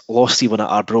Inverness, lost 3-1 at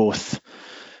Arbroath,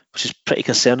 which is pretty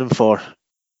concerning for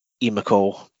Ian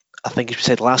McCall. I think, as we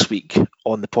said last week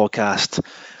on the podcast,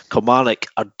 Kilmarnock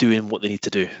are doing what they need to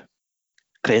do,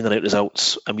 grinding out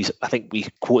results. And I think we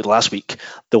quoted last week,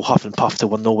 they'll huff and puff to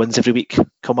 1-0 wins every week,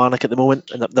 Kilmarnock at the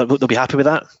moment, and they'll be happy with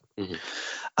that. Mm-hmm.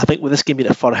 I think with this game being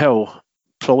at Firhill,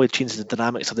 probably changes the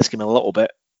dynamics of this game a little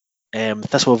bit.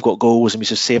 Thistle have got goals, and we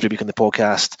just say every week on the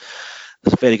podcast,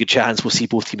 there's a very good chance we'll see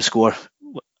both teams score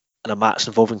in a match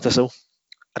involving Thistle.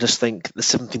 I just think the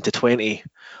 17-20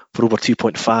 for over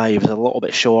 2.5 is a little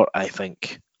bit short, I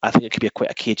think. I think it could be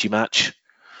quite a cagey match.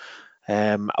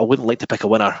 I wouldn't like to pick a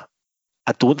winner.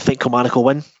 I don't think Kilmarnock will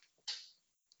win.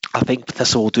 I think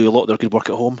Thistle will do a lot of their good work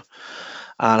at home,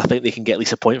 and I think they can get at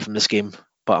least a point from this game,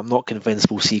 but I'm not convinced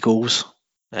we'll see goals.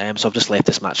 So I've just left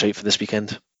this match out for this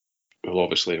weekend. Well,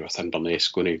 obviously, with Inverness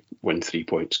going to win 3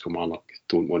 points, Kilmarnock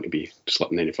don't want to be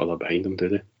slipping any further behind them, do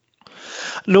they?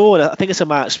 No, I think it's a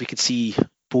match we could see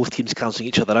both teams cancelling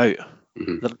each other out.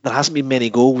 Mm-hmm. There hasn't been many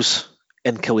goals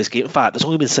in Killy's game. In fact, there's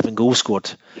only been 7 goals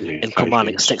scored in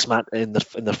Kilmarnock's 6 in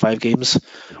their 5 games,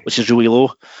 which is really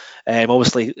low.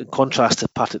 Obviously, in contrast to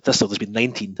Partick Thistle, there's been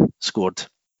 19 scored.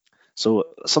 So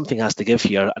something has to give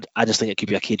here. I just think it could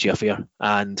be a cagey affair,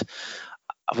 and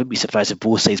I wouldn't be surprised if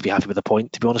both sides be happy with the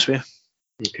point, to be honest with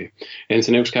you. Okay.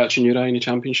 Anything else catching your eye in the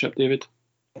Championship, David?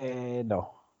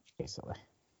 No, basically.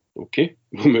 Okay,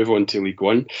 we'll move on to League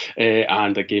One,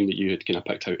 and a game that you had kind of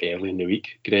picked out early in the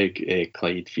week, Greg,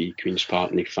 Clyde v Queen's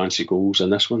Park. Any fancy goals in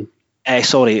this one?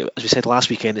 Sorry, as we said last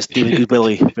weekend, it's David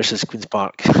Goodwillie versus Queen's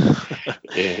Park.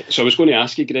 So I was going to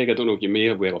ask you, Greg, I don't know if you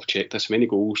may well have checked this. How many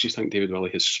goals do you think David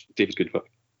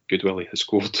Goodwillie has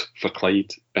scored for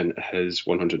Clyde in his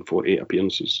 148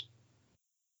 appearances?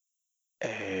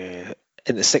 In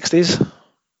the 60s?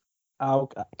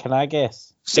 Can I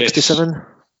guess? 67? Yes.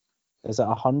 Is it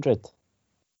 100?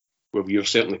 Well, you're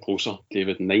certainly closer,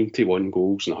 David. 91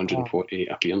 goals and 148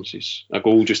 appearances. A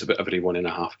goal just about every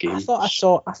 1.5 games. I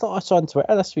thought I saw on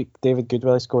Twitter this week David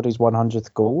Goodwillie scored his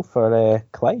 100th goal for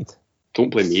Clyde. Don't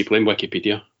blame me, blame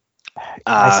Wikipedia.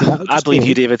 I believe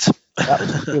you, David. That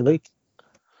was the league.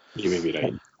 You may be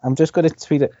right. I'm just going to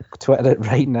Twitter it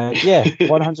right now. Yeah,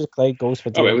 100 Clyde goals for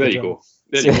David. Oh, well, there you go.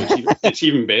 It's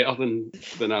even better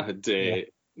than I had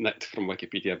nicked from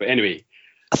Wikipedia. But anyway,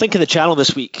 I think in the channel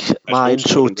this week, my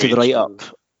intro to the write-up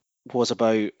was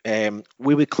about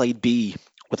where would Clyde be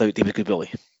without David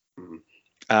Goodwillie? Mm-hmm.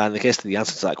 And I guess the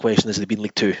answer to that question is they've been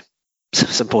League 2.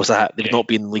 Simple as that. They've not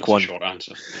been League 1. Short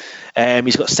answer.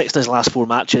 He's got 6 in his last 4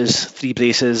 matches, 3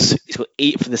 braces. He's got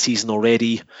 8 for the season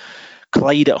already.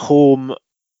 Clyde at home,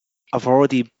 I've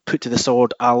already put to the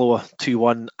sword Alloa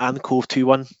 2-1 and Cove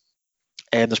 2-1.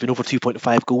 There's been over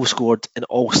 2.5 goals scored in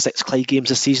all 6 Clyde games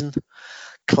this season.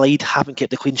 Clyde haven't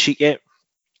kept a clean sheet yet.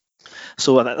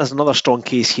 So there's another strong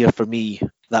case here for me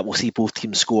that we'll see both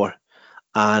teams score.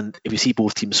 And if we see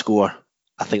both teams score,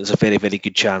 I think there's a very, very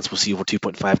good chance we'll see over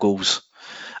 2.5 goals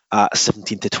at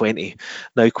 17-20.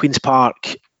 Now, Queen's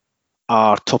Park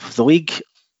are top of the league.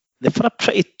 They've had a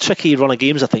pretty tricky run of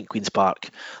games, I think, Queen's Park.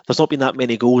 There's not been that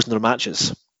many goals in their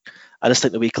matches. I just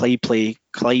think the way Clyde play,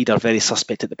 Clyde are very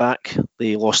suspect at the back.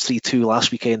 They lost 3-2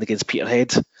 last weekend against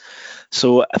Peterhead.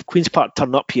 So if Queen's Park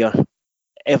turn up here,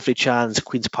 every chance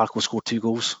Queen's Park will score 2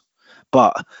 goals.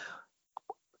 But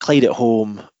Clyde at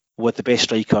home with the best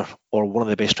striker or one of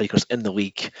the best strikers in the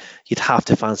league, you'd have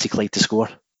to fancy Clyde to score.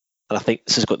 And I think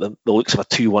this has got the looks of a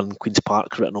 2-1 Queen's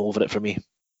Park written all over it for me.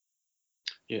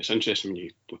 Yeah, it's interesting when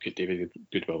you look at David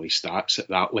Goodwillie's stats at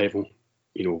that level.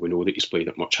 You know, we know that he's played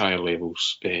at much higher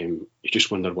levels. You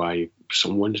just wonder why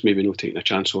someone's maybe not taking a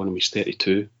chance on him. He's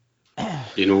 32.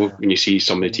 You know, when you see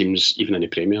some of the teams, even in the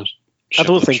Premier. I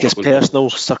don't think his personal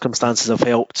circumstances have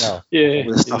helped with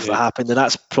the stuff that happened, and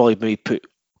that's probably maybe put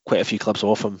quite a few clubs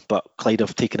off him. But Clyde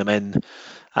have taken him in,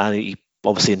 and he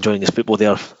obviously enjoying his football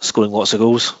there, scoring lots of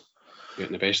goals.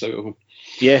 Getting the best out of him.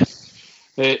 Yeah.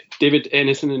 David,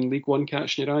 anything in League One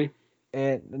catching your eye?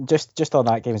 Just on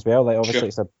that game as well. Like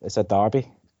obviously it's a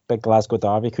derby, big Glasgow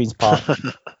derby. Queen's Park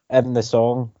in the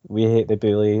song "We Hate the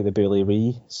Bully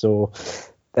Ree." So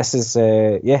this is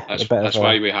that's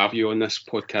why we have you on this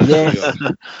podcast.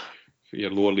 Yeah. for your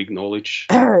lower league knowledge.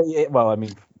 Yeah, well, I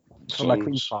mean, from a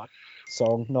Queen's Park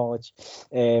song knowledge.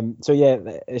 So yeah,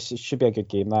 it should be a good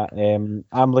game. That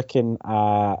I'm looking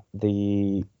at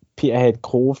the Peterhead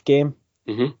Cove game,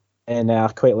 and I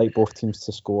quite like both teams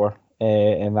to score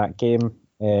in that game.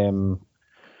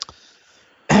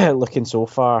 Looking so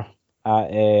far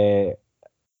at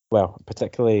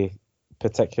particularly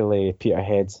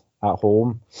Peterhead at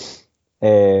home.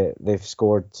 They've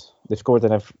scored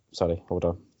sorry, hold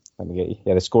on. Let me get you.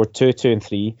 Yeah, they scored 2, 2, and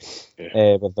 3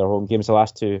 with their home games. The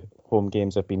last 2 home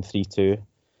games have been 3-2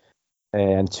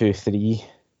 and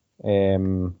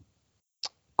 2-3.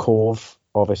 Cove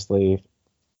obviously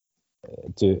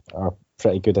are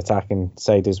pretty good attacking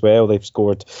side as well. They've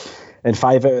scored in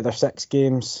 5 out of their 6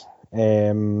 games.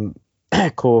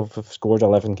 Cove have scored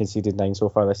 11, conceded 9 so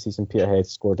far this season. Peterhead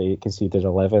scored 8, conceded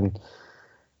 11.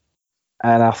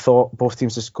 And I thought both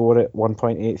teams to score at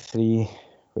 1.83,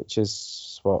 which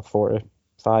is what,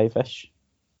 45-ish?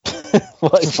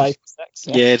 What is 5 to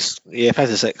 6? Yeah, 5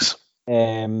 to 6.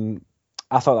 I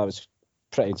thought that was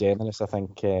pretty generous. I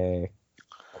think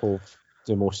Cove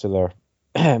do most of their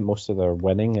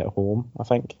winning at home, I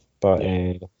think. But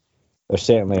they're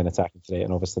certainly an attacking threat,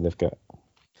 and obviously they've got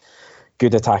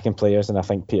good attacking players, and I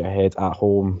think Peterhead at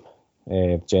home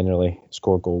generally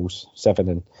score goals. 7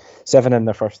 in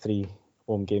their first 3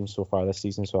 home games so far this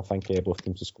season, so I think both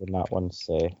teams have scored, and that one's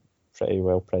pretty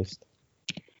well priced.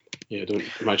 Yeah, I don't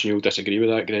imagine you'll disagree with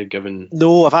that, Greg, given...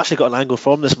 No, I've actually got an angle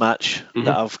from this match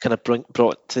that I've kind of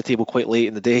brought to the table quite late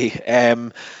in the day.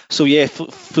 So yeah,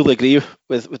 fully agree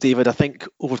with David. I think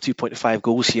over 2.5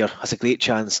 goals here has a great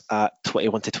chance at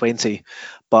 21-20,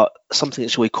 but something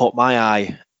that's really caught my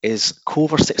eye is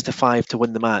Cove are 6-5 to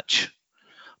win the match,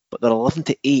 but they're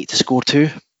 11-8 to score 2.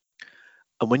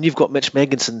 And when you've got Mitch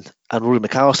Megginson and Rory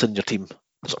McAllister in your team,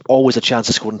 there's always a chance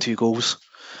of scoring 2 goals.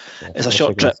 It's a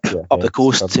short trip up the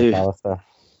coast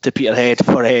to Peterhead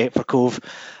for Cove.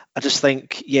 I just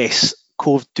think, yes,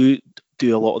 Cove do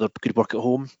a lot of their good work at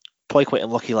home. Probably quite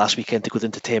unlucky last weekend to go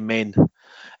down to 10 men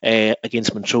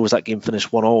against Montrose. That game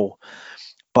finished 1-1.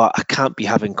 But I can't be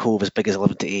having Cove as big as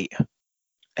 11-8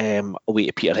 away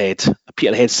to Peterhead. A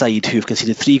Peterhead side who have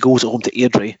conceded 3 goals at home to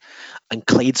Airdrie, and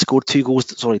Clyde scored 2 goals.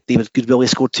 David Goodwillie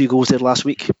scored 2 goals there last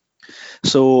week.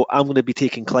 So I'm going to be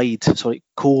taking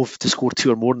Cove to score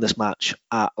 2 or more in this match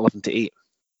at 11-8.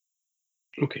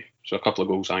 Okay, so a couple of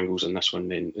goals angles in this one.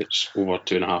 Then it's over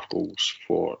 2.5 goals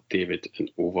for David,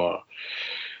 and over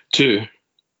 2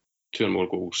 or more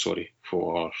goals.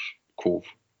 For Cove.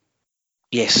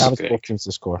 Yes, I was both teams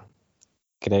to score.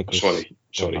 Greg. Sorry,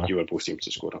 you were both teams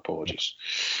to score. Apologies.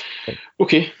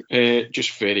 Okay,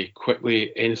 just very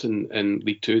quickly, anything in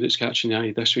League 2 that's catching the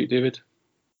eye this week, David?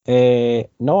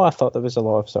 No, I thought there was a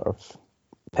lot of sort of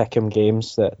pick'em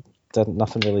games that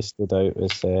nothing really stood out.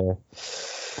 It's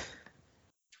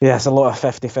a lot of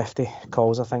 50-50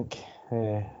 calls, I think,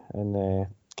 and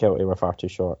Kelty were far too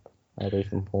short away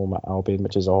from home at Albion,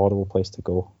 which is a horrible place to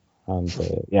go. And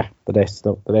the rest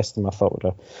of them I thought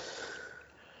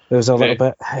there was a little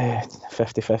bit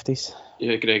 50-50s.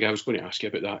 Yeah, Greg, I was going to ask you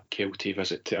about that Kelty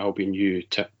visit to Albion. You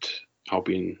tipped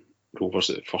Albion Rovers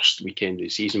at the first weekend of the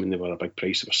season when they were a big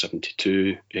price. They were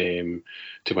 72 to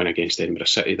win against Edinburgh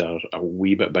City. They're a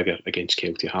wee bit bigger against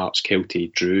Kelty Hearts.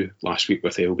 Kelty drew last week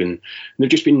with Elgin, and they've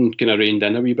just been kind of reined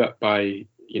in a wee bit by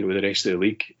the rest of the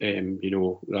league.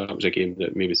 That was a game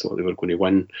that maybe thought they were going to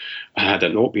win. Had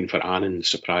it not been for Annan's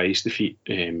surprise defeat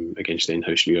against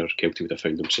Enhouse-Muir, Kelty would have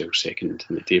found themselves second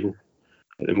in the table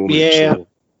at the moment. Yeah, so,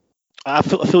 I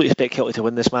fully expect Kelty to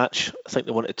win this match. I think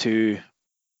they wanted to.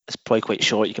 It's probably quite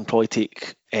short. You can probably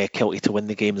take Kelty to win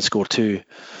the game and score 2.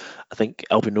 I think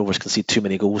Albion Rovers conceded too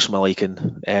many goals for my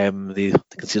liking. They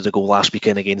conceded a goal last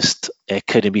weekend against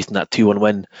Cowdenbeath in that 2-1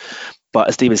 win. But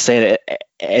as David said, it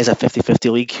is a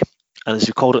 50-50 league. And as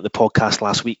we called it in the podcast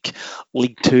last week,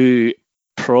 League 2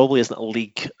 probably isn't a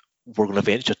league we're going to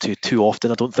venture to too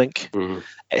often, I don't think.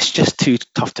 It's just too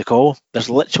tough to call. There's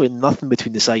literally nothing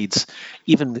between the sides.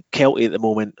 Even Kelty at the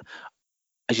moment,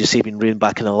 as you say, been reined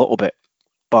back in a little bit.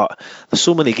 But there's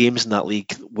so many games in that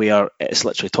league where it's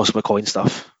literally toss of a coin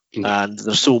stuff. And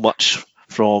there's so much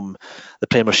from the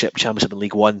Premiership, Championship and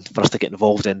League 1 for us to get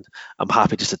involved in. I'm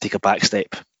happy just to take a back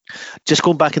step. Just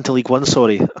going back into League 1,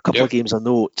 a couple of games I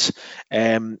note.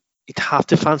 You'd have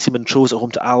to fancy Montrose at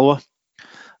home to Alloa.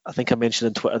 I think I mentioned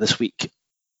on Twitter this week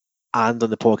and on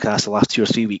the podcast the last 2 or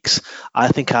 3 weeks. I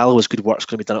think Alloa's good work's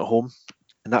going to be done at home.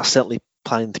 And that's certainly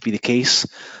planning to be the case.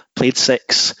 Played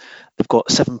 6. They've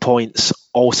got 7 points,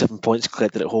 all 7 points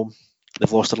collected at home.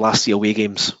 They've lost their last 3 away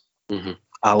games,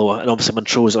 Alloa, and obviously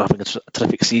Montrose are having a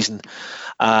terrific season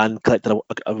and collected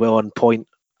a well-earned point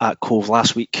at Cove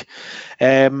last week.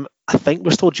 I think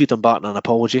we're still due Dumbarton an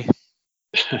apology.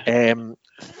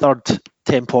 Third,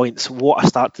 10 points. What a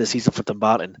start to the season for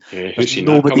Dumbarton. Who's seen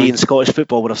Nobody in Scottish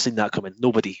football would have seen that coming.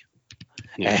 Nobody.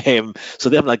 Yeah. So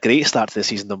they're having a great start to the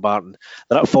season, Dumbarton.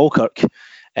 They're at Falkirk.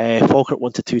 Falkirk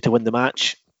 1-2 to win the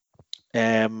match.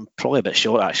 Probably a bit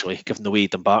short, actually, given the way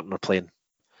Dumbarton are playing.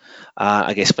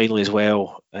 I guess finally as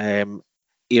well,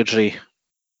 Airdrie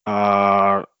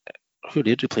are... Who are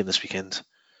Airdrie playing this weekend?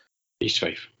 East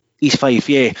Fife. East Fife,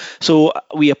 yeah. So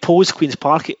we opposed Queen's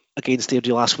Park against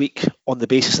Airdrie last week on the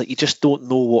basis that you just don't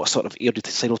know what sort of Airdrie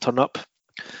side will turn up.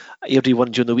 Airdrie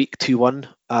won during the week 2-1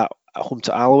 at home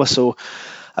to Alloa. So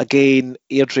again,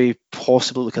 Airdrie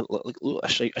possibly looking a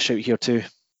shout here too.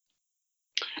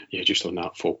 Yeah, just on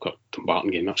that Falkirk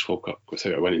Dumbarton game, that's Falkirk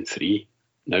without a winning 3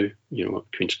 now.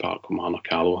 Queen's Park, Kilmarnock,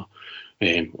 Alloa,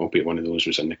 albeit one of those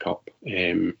was in the cup.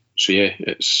 So yeah,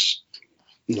 it's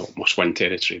not must-win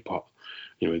territory, but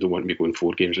we don't want to be going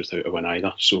 4 games without a win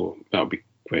either. So that'll be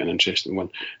quite an interesting one.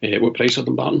 What price are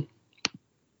Dumbarton?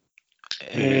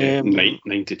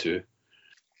 92.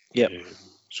 Yeah.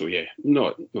 So yeah,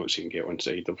 not saying get on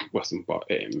side with them, but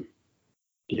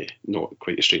not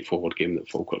quite a straightforward game that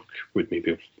Falkirk would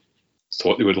maybe have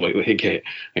thought they would likely get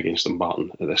against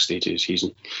Dumbarton at this stage of the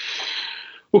season.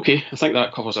 Okay, I think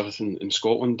that covers everything in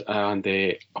Scotland, and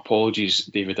apologies,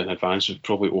 David, in advance. We've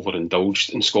probably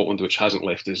overindulged in Scotland, which hasn't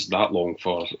left us that long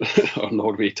for our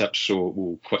Norway tips, so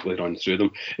we'll quickly run through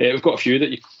them. We've got a few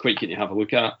that you're quite keen to have a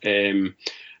look at.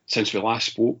 Since we last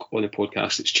spoke on the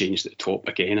podcast, it's changed at the top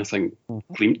again. I think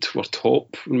Glimt were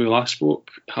top when we last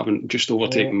spoke, having just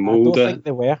overtaken Molde. I don't think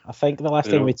they were. I think the last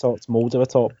time we talked, Molde were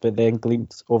top, but then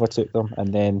Glimt overtook them,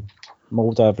 and then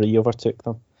Molde have overtook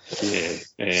them. Yeah,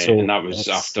 and that was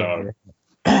after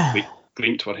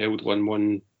Glimt were held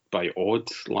 1-1 by Odd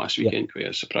last weekend, quite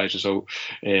a surprise result.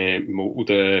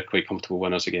 Molde quite comfortable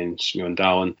winners against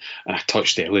Mjøndalen, and I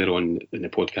touched earlier on in the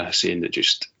podcast saying that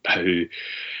just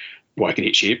what a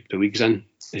great shape the league's in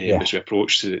as we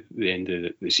approach to the end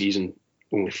of the season.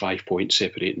 Only 5 points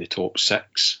separating the top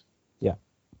 6. Yeah,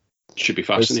 should be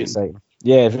fascinating.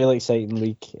 Yeah, really exciting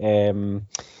league.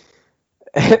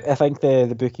 I think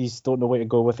the bookies don't know where to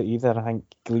go with it either. I think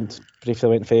Glimt briefly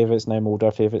went favourites, now Molde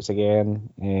are favourites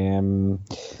again.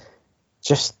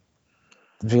 Just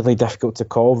really difficult to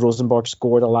call. Rosenborg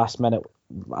scored a last minute,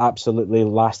 absolutely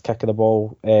last kick of the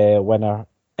ball winner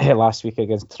last week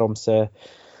against Tromsø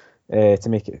to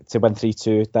win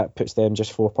 3-2. That puts them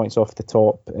just 4 points off the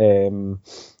top.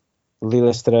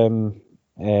 Lillestrøm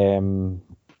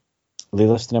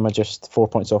are just 4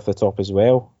 points off the top as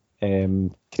well.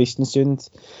 Kristiansund,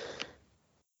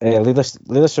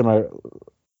 Lillestrøm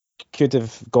could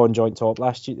have gone joint top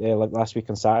last week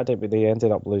on Saturday, but they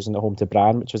ended up losing at home to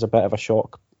Brann, which was a bit of a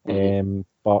shock. But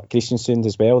Kristiansund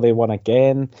as well, they won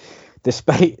again,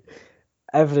 despite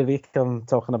every week I'm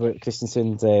talking about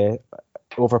Kristiansund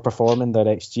overperforming their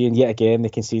XG, and yet again they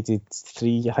conceded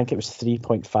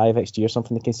 3.5 XG or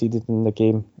something they conceded in the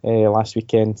game last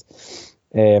weekend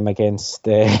against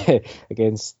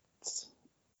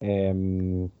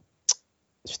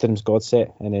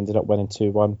Strømsgodset, and ended up winning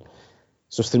 2-1.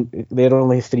 So they're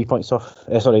only 3 points off.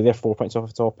 They're 4 points off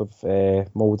the top of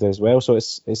Molde as well. So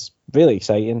it's really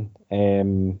exciting.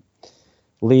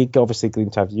 League, obviously,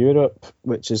 Glimt have Europe,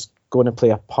 which is going to play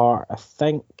a part, I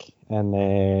think.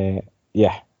 And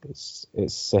it's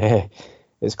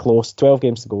close. 12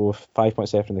 games to go, 5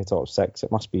 points left in the top 6.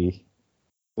 It must be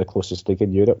the closest league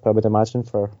in Europe, I would imagine,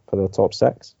 for the top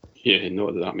 6. Yeah,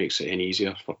 not that makes it any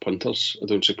easier for punters, I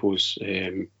don't suppose.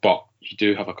 But you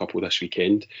do have a couple this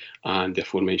weekend, and the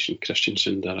aforementioned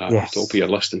Kristiansund are at the top of your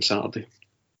list on Saturday.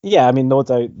 Yeah, I mean, no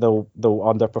doubt they'll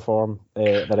underperform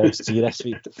their XG this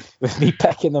week with me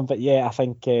picking them. But yeah, I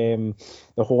think the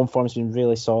home form's been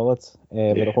really solid.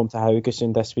 They're home to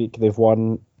Haugesund this week. They've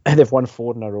won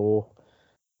 4 in a row.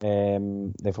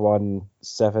 They've won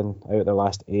 7 out of their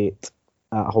last 8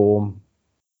 at home.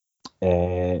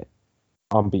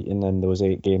 Unbeaten in those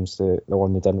 8 games. The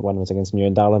one they didn't win was against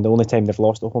Mjøndalen. The only time they've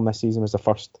lost at home this season was the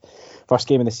first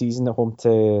game of the season at home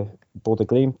to Bodø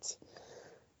Glimt.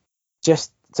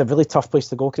 It's a really tough place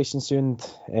to go, Kristiansund.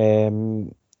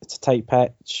 It's a tight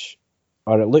pitch,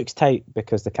 or it looks tight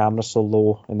because the camera's so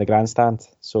low in the grandstand.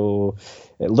 So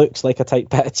it looks like a tight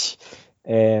pitch.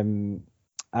 And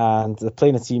they're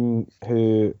playing a team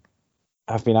who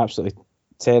have been absolutely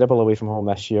terrible away from home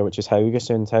this year, which is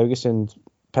Haugesund. Haugesund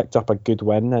picked up a good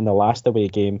win in the last away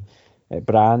game at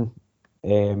Brann,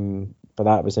 but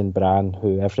that was in Brann,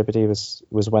 who everybody was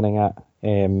winning at.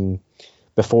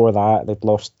 Before that, they'd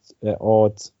lost at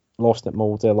Odd, lost at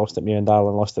Molde, lost at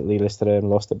Mjøndalen, lost at Lillestrøm,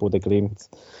 lost at Bodø Glimt.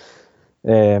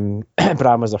 Brann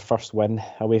was their first win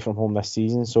away from home this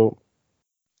season, so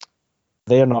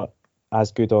they're not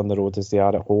as good on the road as they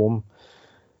are at home.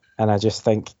 And I just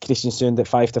think Kristiansund at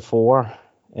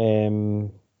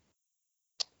 5-4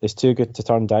 is too good to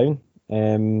turn down.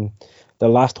 Their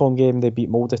last home game, they beat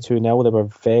Molde 2-0. They were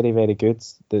very, very good.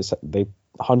 They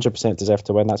 100% deserve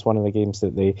to win. That's one of the games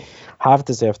that they have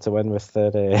deserved to win with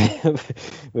their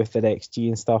with their XG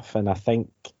and stuff. And I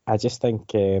just think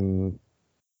the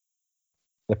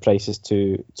price is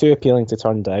too appealing to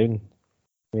turn down.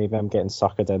 Maybe I'm getting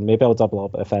suckered in. Maybe I'll double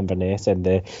up if Inverness and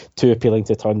the too appealing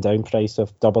to turn down price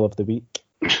of double of the week.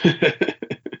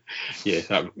 Yeah,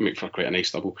 that would make for quite a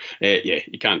nice double. Yeah,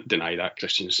 you can't deny that.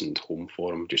 Kristiansund home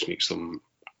form just makes them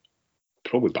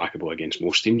probably backable against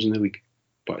most teams in the league,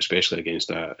 but especially against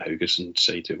a Haugesund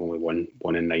side who've only won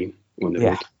 1 in 9 on the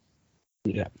road.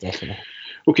 Yeah, definitely.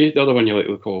 Okay, the other one you like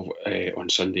to look at on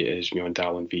Sunday is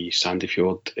Mjøndalen v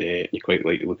Sandefjord. You quite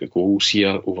like to look at goals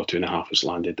here. Over 2.5 has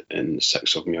landed in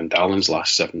 6 of Mjøndalen's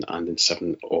last 7 and in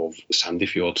 7 of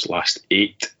Sandefjord's last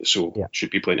 8. So should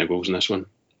be plenty of goals in this one.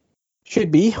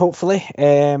 Should be, hopefully.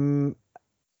 I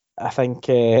think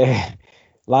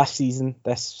last season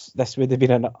this would have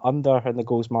been an under in the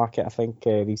goals market. I think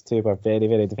these two were very,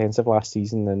 very defensive last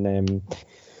season, and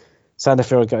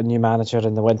Sandefjord got a new manager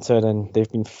in the winter, and they've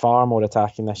been far more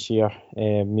attacking this year.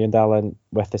 Mjøndalen,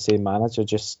 with the same manager,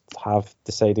 just have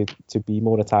decided to be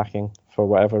more attacking for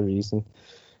whatever reason.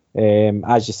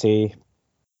 As you say,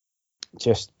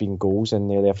 just been goals in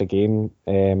nearly every game.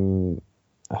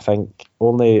 I think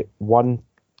only one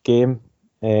game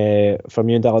from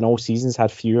Mjøndalen all seasons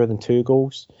had fewer than 2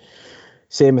 goals.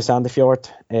 Same with Sandefjord.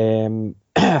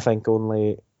 I think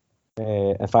only,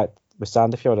 in fact, with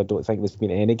Sandefjord, I don't think there's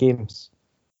been any games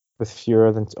with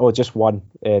fewer than... just one.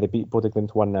 They beat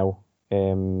Bodø/Glimt 1-0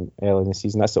 early in the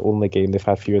season. That's the only game they've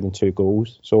had fewer than 2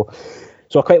 goals. So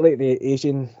I quite like the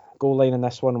Asian goal line in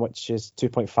this one, which is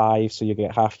 2.5, so you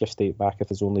get half your stake back if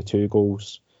there's only 2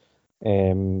 goals.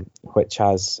 Which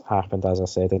has happened, as I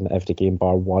said, in every game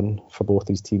bar one for both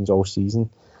these teams all season.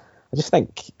 I just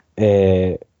think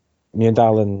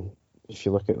Mjøndalen, if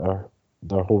you look at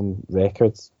their home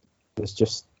records, it's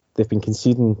just they've been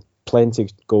conceding plenty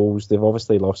of goals. They've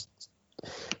obviously lost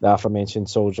the aforementioned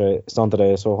Sondre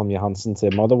Solholm Johansen to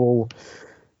Motherwell.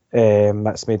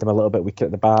 That's made them a little bit weaker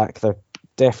at the back. They're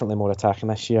definitely more attacking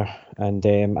this year. And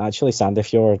actually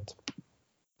Sandefjord,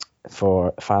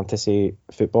 for fantasy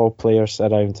football players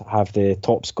around, have the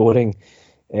top scoring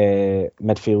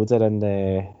midfielder in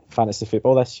the fantasy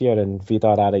football this year, and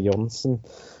Vidar Are Jonsson,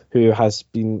 who has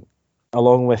been,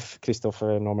 along with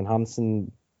Christopher Norman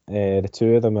Hansen, the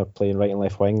two of them are playing right and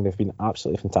left wing. They've been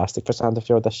absolutely fantastic for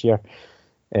Sandefjord this year.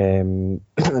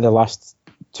 The last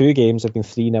 2 games have been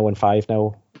 3-0 and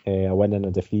 5-0, a win and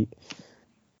a defeat.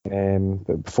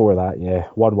 But before that,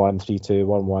 1-1, 3-2,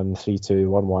 1-1, 3-2,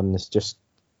 1-1. It's just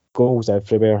goals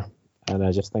everywhere, and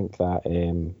I just think that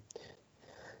a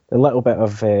little bit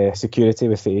of security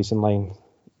with the Asian line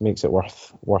makes it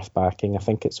worth backing. I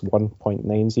think it's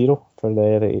 1.90 for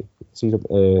the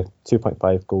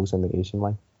 2.5 goals in the Asian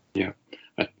line. Yeah,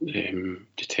 I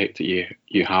detect that you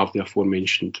have the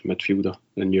aforementioned midfielder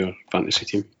in your fantasy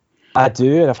team. I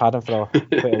do, and I've had him for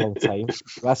quite a long time.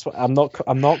 That's what I'm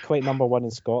not quite number one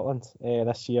in Scotland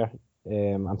this year.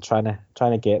 I'm trying to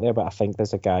get there, but I think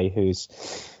there's a guy who's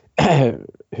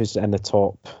in the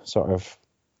top sort of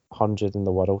 100 in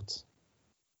the world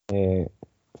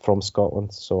from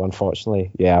Scotland. So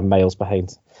unfortunately, I'm miles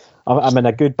behind. I'm in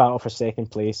a good battle for second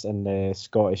place in the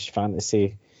Scottish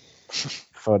fantasy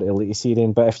for Elite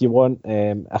Syrian. But if you want,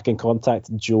 I can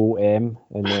contact Joe M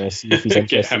and see if he's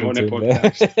interested. Get him on a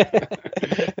podcast.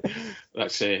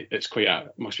 That's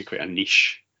must be quite a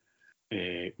niche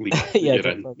league. You're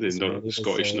in the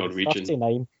Scottish Norwegian.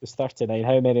 39. It's 39.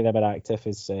 How many of them are active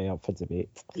is up for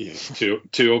debate. Yeah,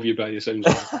 two of you by the sounds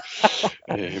of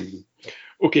it.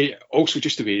 Okay, also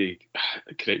just the way,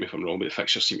 correct me if I'm wrong, but the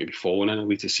fixtures seem to be falling in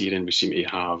Elite Syrian. We seem to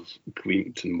have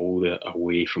Glimt and Molde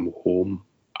away from home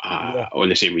on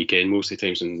the same weekend most of the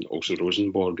times, and also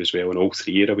Rosenborg as well, and all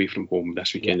 3 are away from home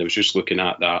this weekend. I was just looking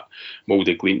at that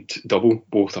Molde Glimt double.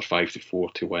 Both are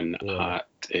 5-4 to win at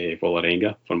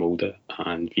Vålerenga for Molde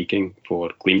and Viking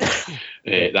for Glimt.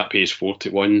 That pays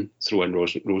 4-1. Throw in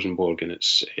Rosenborg and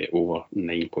it's over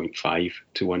 9.5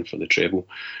 to 1 for the treble.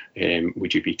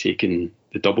 Would you be taking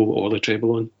the double or the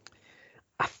treble on?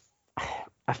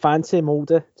 I fancy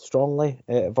Molde strongly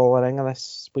at Vålerenga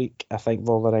this week. I think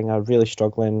Vålerenga are really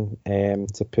struggling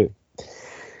to put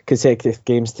consecutive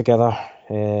games together.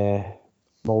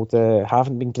 Molde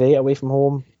haven't been great away from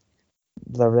home.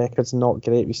 Their record's not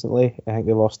great recently. I think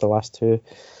they lost the last 2.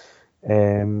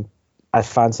 I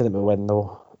fancy them to win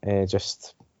though.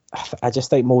 Just I just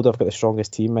think Molde have got the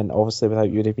strongest team, and obviously without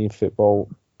European football,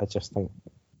 I just think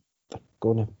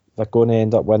they're going to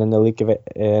end up winning the league of it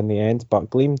in the end. But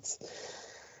Glimt,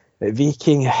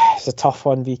 Viking, it's a tough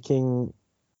one. Viking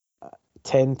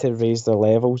tend to raise their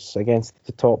levels against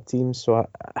the top teams, so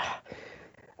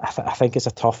I think it's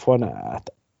a tough one,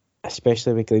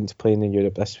 especially with Glimt playing in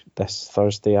Europe this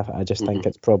Thursday. I just think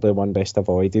it's probably one best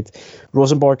avoided.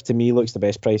 Rosenborg to me looks the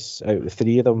best price out of the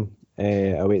three of them.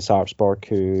 Away at Sarpsborg,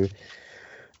 who,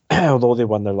 although they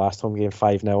won their last home game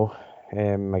 5-0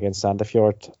 against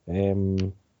Sandefjord,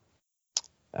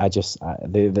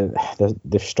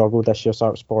 they've struggled this year.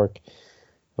 Sarpsborg,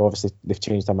 obviously they've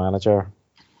changed their manager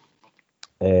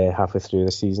halfway through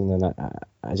the season, and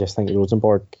I just think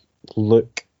Rosenborg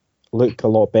look a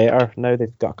lot better now.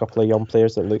 They've got a couple of young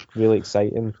players that look really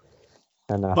exciting.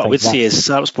 And what I would say is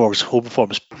Sarpsborg's home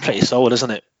form is pretty solid, isn't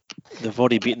it? They've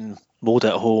already beaten Molde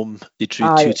at home. They drew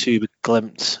 2-2 with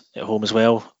Glimt at home as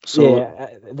well. So yeah,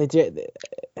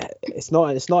 it's not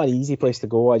an easy place to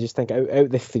go. I just think out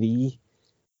the three,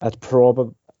 I'd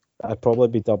probably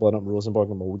be doubling up Rosenborg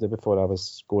and Molde before I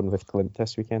was going with Glimt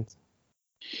this weekend.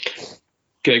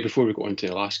 Greg, before we go on to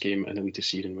the last game in Elite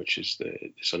Season, which is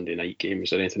the Sunday night game, is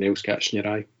there anything else catching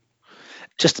your eye?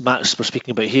 Just the match we're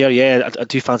speaking about here, yeah, I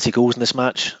do fancy goals in this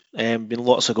match. Been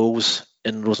lots of goals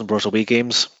in Rosenborg's away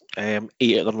games. 8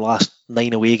 of their last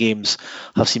 9 away games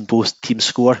have seen both teams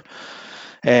score.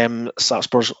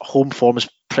 Salzburg's home form is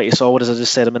pretty solid, as I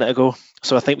just said a minute ago.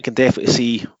 So I think we can definitely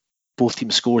see both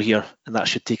teams score here, and that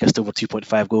should take us to over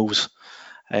 2.5 goals.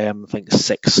 I think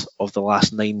 6 of the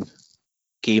last 9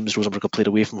 games Rosenborg have played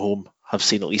away from home have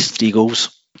seen at least 3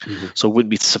 goals. So I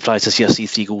wouldn't be surprised to see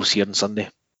 3 goals here on Sunday.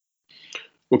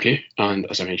 Okay, and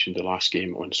as I mentioned, the last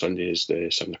game on Sunday is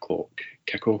the 7 o'clock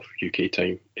kickoff UK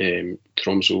time.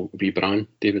 Tromsø v Brann,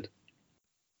 David?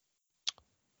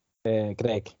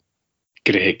 Greg.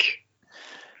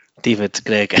 David,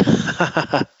 Greg.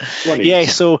 Yeah,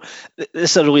 so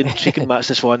this is a really intriguing match,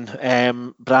 this one.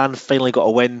 Brann finally got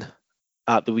a win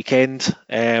at the weekend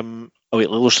away at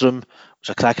Lillestrøm, which was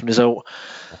a cracking result.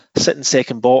 Sitting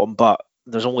second bottom, but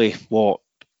there's only,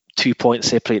 2 points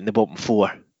separating the bottom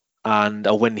 4. And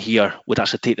a win here would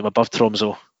actually take them above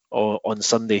Tromsø on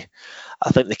Sunday. I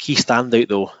think the key standout,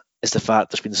 though, is the fact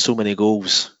there's been so many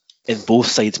goals in both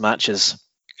sides' matches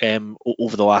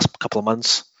over the last couple of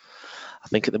months. I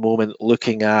think at the moment,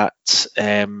 looking at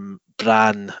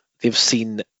Brann, they've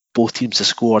seen both teams to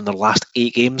score in their last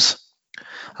 8 games.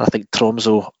 And I think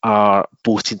Tromsø are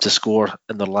both teams to score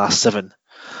in their last 7.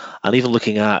 And even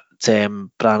looking at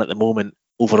Brann at the moment,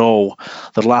 overall,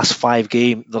 the last 4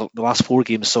 games,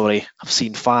 have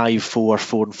seen 5, 4,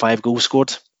 4 and 5 goals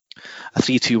scored. A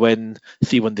 3-2 win,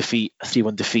 3-1 defeat, a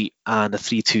 3-1 defeat, and a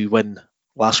 3-2 win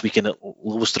last weekend at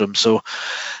Lillestrøm. So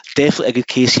definitely a good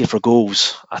case here for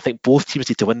goals. I think both teams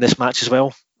need to win this match as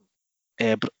well.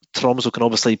 Tromsø can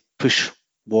obviously push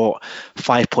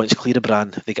 5 points clear of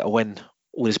Brann if they get a win,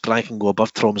 whereas Brann can go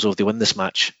above Tromsø if they win this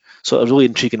match. So a really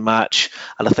intriguing match,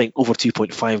 and I think over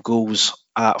 2.5 goals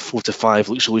at 4-5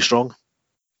 looks really strong.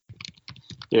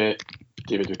 Yeah,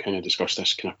 David, we kind of discussed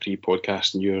this kind of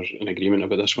pre-podcast, and you're in agreement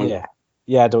about this one.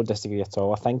 Yeah, I don't disagree at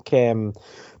all. I think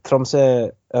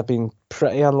Tromsø have been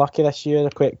pretty unlucky this year.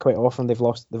 Quite often they've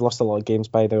lost a lot of games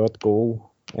by the odd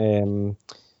goal, and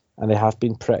they have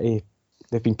been pretty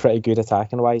good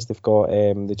attacking wise. They've got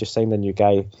they just signed a new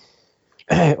guy,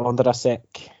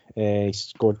 Ondrasek. He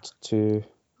scored 2.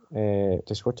 He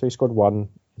scored 1.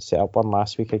 He set up 1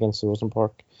 last week against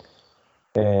Rosenborg.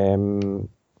 Tromsø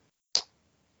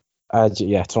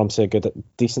a good,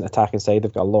 decent attacking side.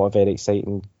 They've got a lot of very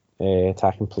exciting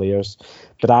attacking players.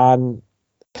 Brann,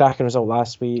 cracking result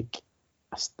last week.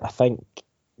 I think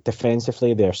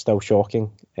defensively they're still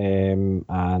shocking,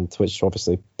 and which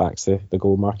obviously backs the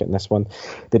goal market in this one.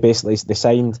 They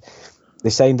signed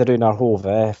Runar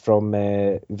Hove from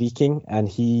Viking, and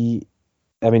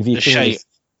Viking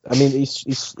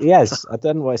is, he is. I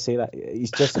didn't want to say that.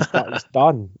 He's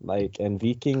done. And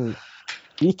Viking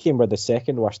were the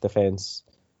second worst defence.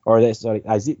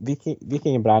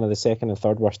 Viking and Brann are the second and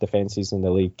third worst defences in the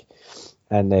league.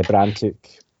 And Brann took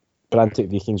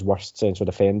Viking's worst central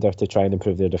defender to try and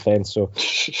improve their defence. So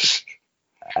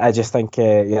I just think,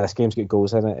 this game's got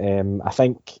goals in it. I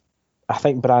think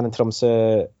Brann and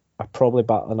Tromsø are probably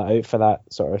battling it out for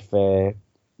that sort of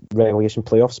relegation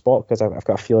playoff spot, because I've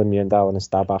got a feeling Mjøndalen and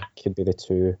Stabæk could be the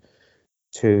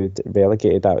two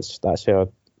relegated. That's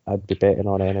who I'd be betting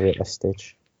on anyway at this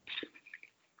stage.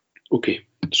 Okay,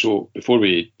 so before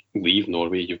we leave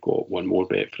Norway, you've got one more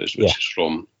bet for us, which is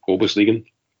from Obosligaen,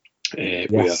 where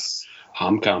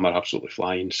HamKam are absolutely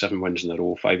flying, 7 wins in a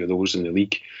row, 5 of those in the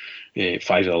league.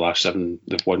 5 of the last 7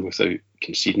 they've won without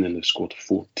conceding, and they've scored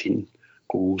 14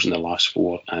 goals in the last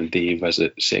 4, and they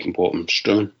visit second bottom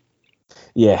Strummen.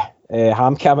 Yeah,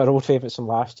 HamKam are old favourites from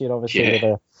last year,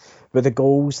 obviously, with the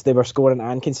goals they were scoring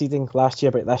and conceding last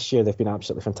year, but this year they've been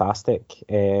absolutely fantastic.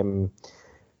 Beat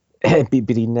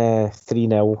Breen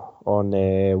 3-0 on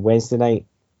Wednesday night,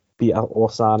 beat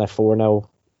Lausanne 4-0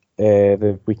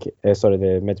 the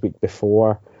midweek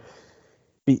before,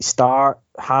 beat Start,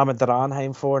 hammered the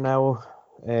Ranheim 4-0.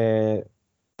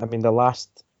 I mean, the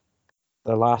last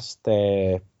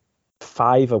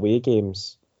 5 away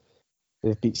games,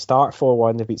 they've beat Start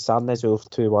 4-1, they beat Sandnes Ulf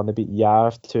 2-1, they beat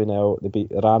Järv 2-0, they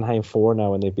beat Ranheim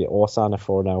 4-0, and they beat Lausanne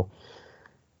 4-0.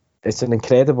 It's an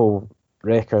incredible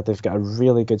record. They've got a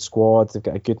really good squad, they've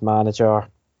got a good manager,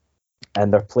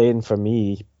 and they're playing, for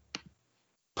me,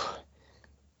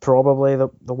 probably the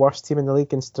worst team in the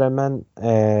league in Strømmen.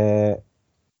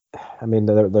 I mean,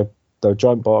 they're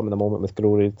joint bottom at the moment with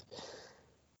Grorud.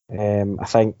 I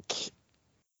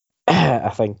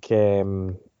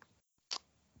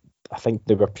think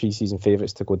they were pre-season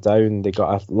favourites to go down. They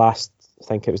got a last, I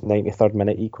think it was 93rd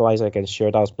minute equaliser against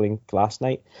Stjørdals Blink last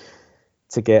night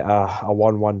to get a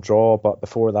 1-1 draw, but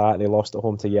before that they lost at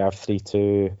home to Järv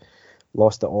 3-2,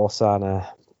 lost at Åsane.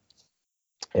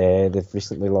 They've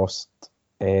recently lost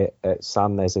at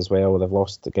Sandnes as well. They've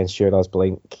lost against Stjørdals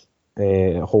Blink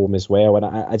at home as well, and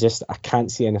I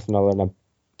can't see anything other than a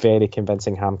very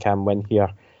convincing HamKam win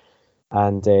here,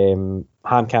 and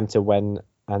HamKam to win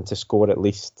and to score at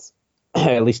least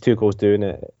 2 goals doing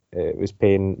it. It was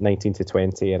paying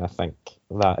 19-20, and I think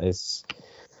that is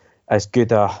as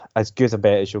good a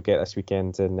bet as you'll get this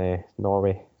weekend in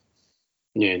Norway.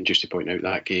 Yeah, and just to point out,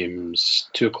 that game's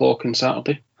 2:00 on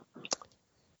Saturday.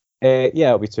 Yeah,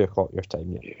 it'll be 2:00 your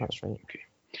time. Yeah, that's right.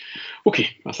 Okay,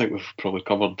 I think we've probably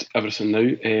covered everything now.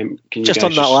 Can you just guys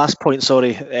on that last point,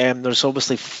 sorry, there's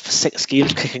obviously 6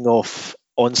 games kicking off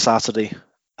on Saturday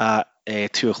at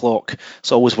 2:00.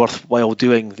 It's always worthwhile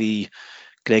doing the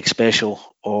Greg special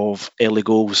of early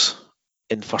goals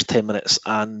in the first 10 minutes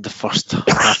and the first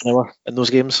half an hour in those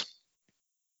games.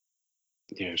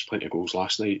 Yeah, there was plenty of goals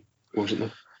last night, wasn't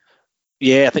there?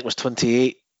 Yeah, I think it was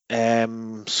 28.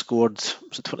 Scored,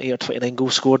 was it 28 or 29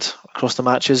 goals scored across the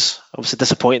matches? Obviously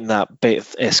disappointing that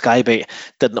Sky Bet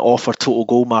didn't offer total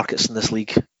goal markets in this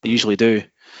league. They usually do.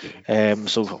 Yeah.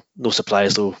 So no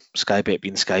surprise though, Sky Bet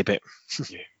being Sky Bet.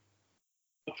 Yeah,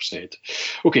 enough said.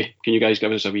 Okay, can you guys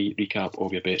give us a wee recap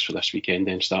of your bets for this weekend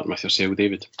then, starting with yourself,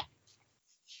 David?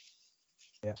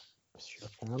 Yeah, sure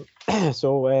can.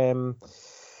 So,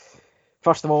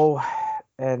 first of all,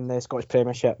 in the Scottish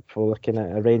Premiership, we're looking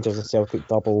at a Rangers and Celtic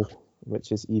double,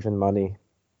 which is even money.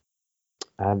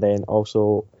 And then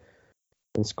also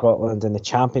in Scotland in the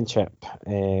Championship,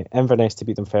 Inverness to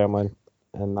beat Dunfermline,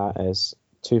 and that is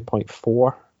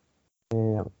 2.4.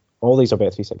 All these are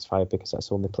Bet365 because that's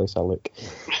the only place I look.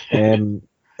 And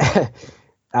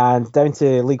down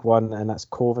to League One, and that's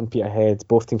Cove and Peterhead.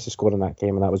 Both teams to score in that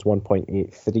game, and that was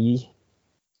 1.83.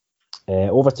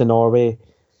 Over to Norway,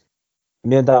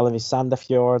 Mjøndalen v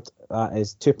Sandefjord, that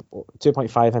is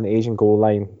 2.5 on the Asian goal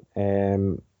line.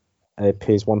 It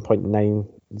pays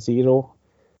 1.90.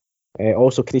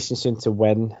 Also Kristiansund to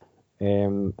win,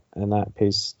 and that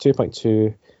pays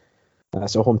 2.2.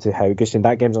 That's at home to Haugesund.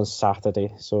 That game's on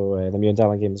Saturday, so the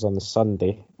Mjøndalen game is on the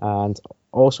Sunday. And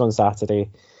also on Saturday,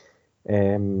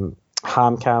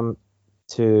 HamKam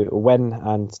to win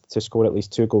and to score at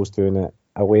least 2 goals doing it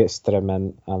away at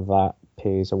Strømmen, and that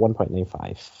pays a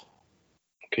 1.95.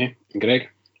 Okay, and Greg?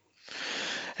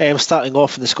 Starting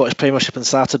off in the Scottish Premiership on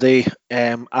Saturday,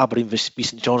 Aberdeen v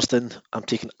St Johnstone. I'm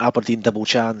taking Aberdeen double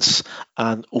chance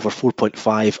and over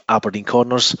 4.5 Aberdeen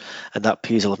corners, and that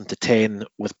pays 11-10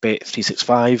 with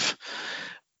Bet365.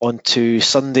 On to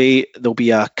Sunday, there'll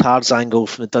be a cards angle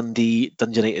from the Dundee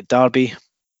United derby,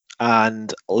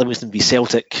 and Livingston v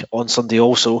Celtic on Sunday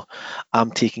also.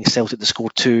 I'm taking Celtic to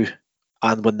score 2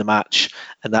 and win the match,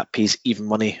 and that pays even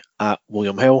money at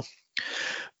William Hill.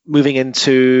 Moving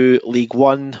into League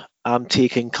One, I'm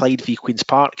taking Clyde v Queen's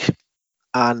Park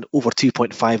and over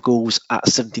 2.5 goals at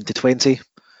 17-20.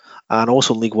 And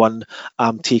also in League One,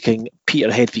 I'm taking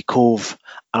Peterhead v Cove.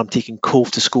 I'm taking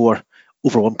Cove to score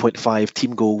over 1.5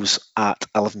 team goals at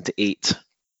 11-8.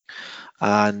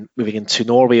 And moving into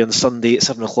Norway on Sunday at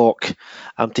 7 o'clock,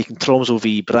 I'm taking Tromsø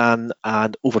v Brann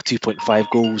and over 2.5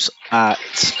 goals at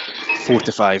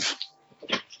 4-5.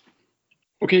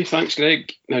 Okay, thanks,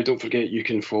 Greg. Now, don't forget you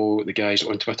can follow the guys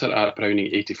on Twitter at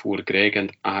Browning84Greg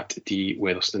and at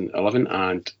DWeatherston11,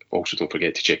 and also don't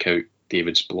forget to check out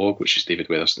David's blog, which is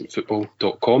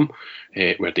davidweatherstonfootball.com,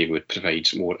 where David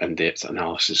provides more in-depth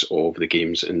analysis of the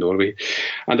games in Norway.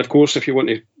 And of course, if you want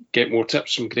to get more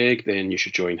tips from Greg, then you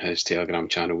should join his Telegram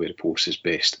channel where he posts his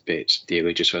best bets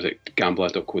daily. Just visit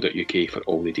gambler.co.uk for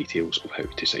all the details of how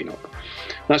to sign up.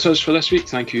 That's us for this week.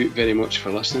 Thank you very much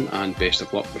for listening, and best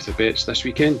of luck with the bets this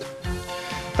weekend.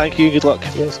 Thank you, good luck.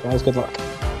 Yes, guys, good luck.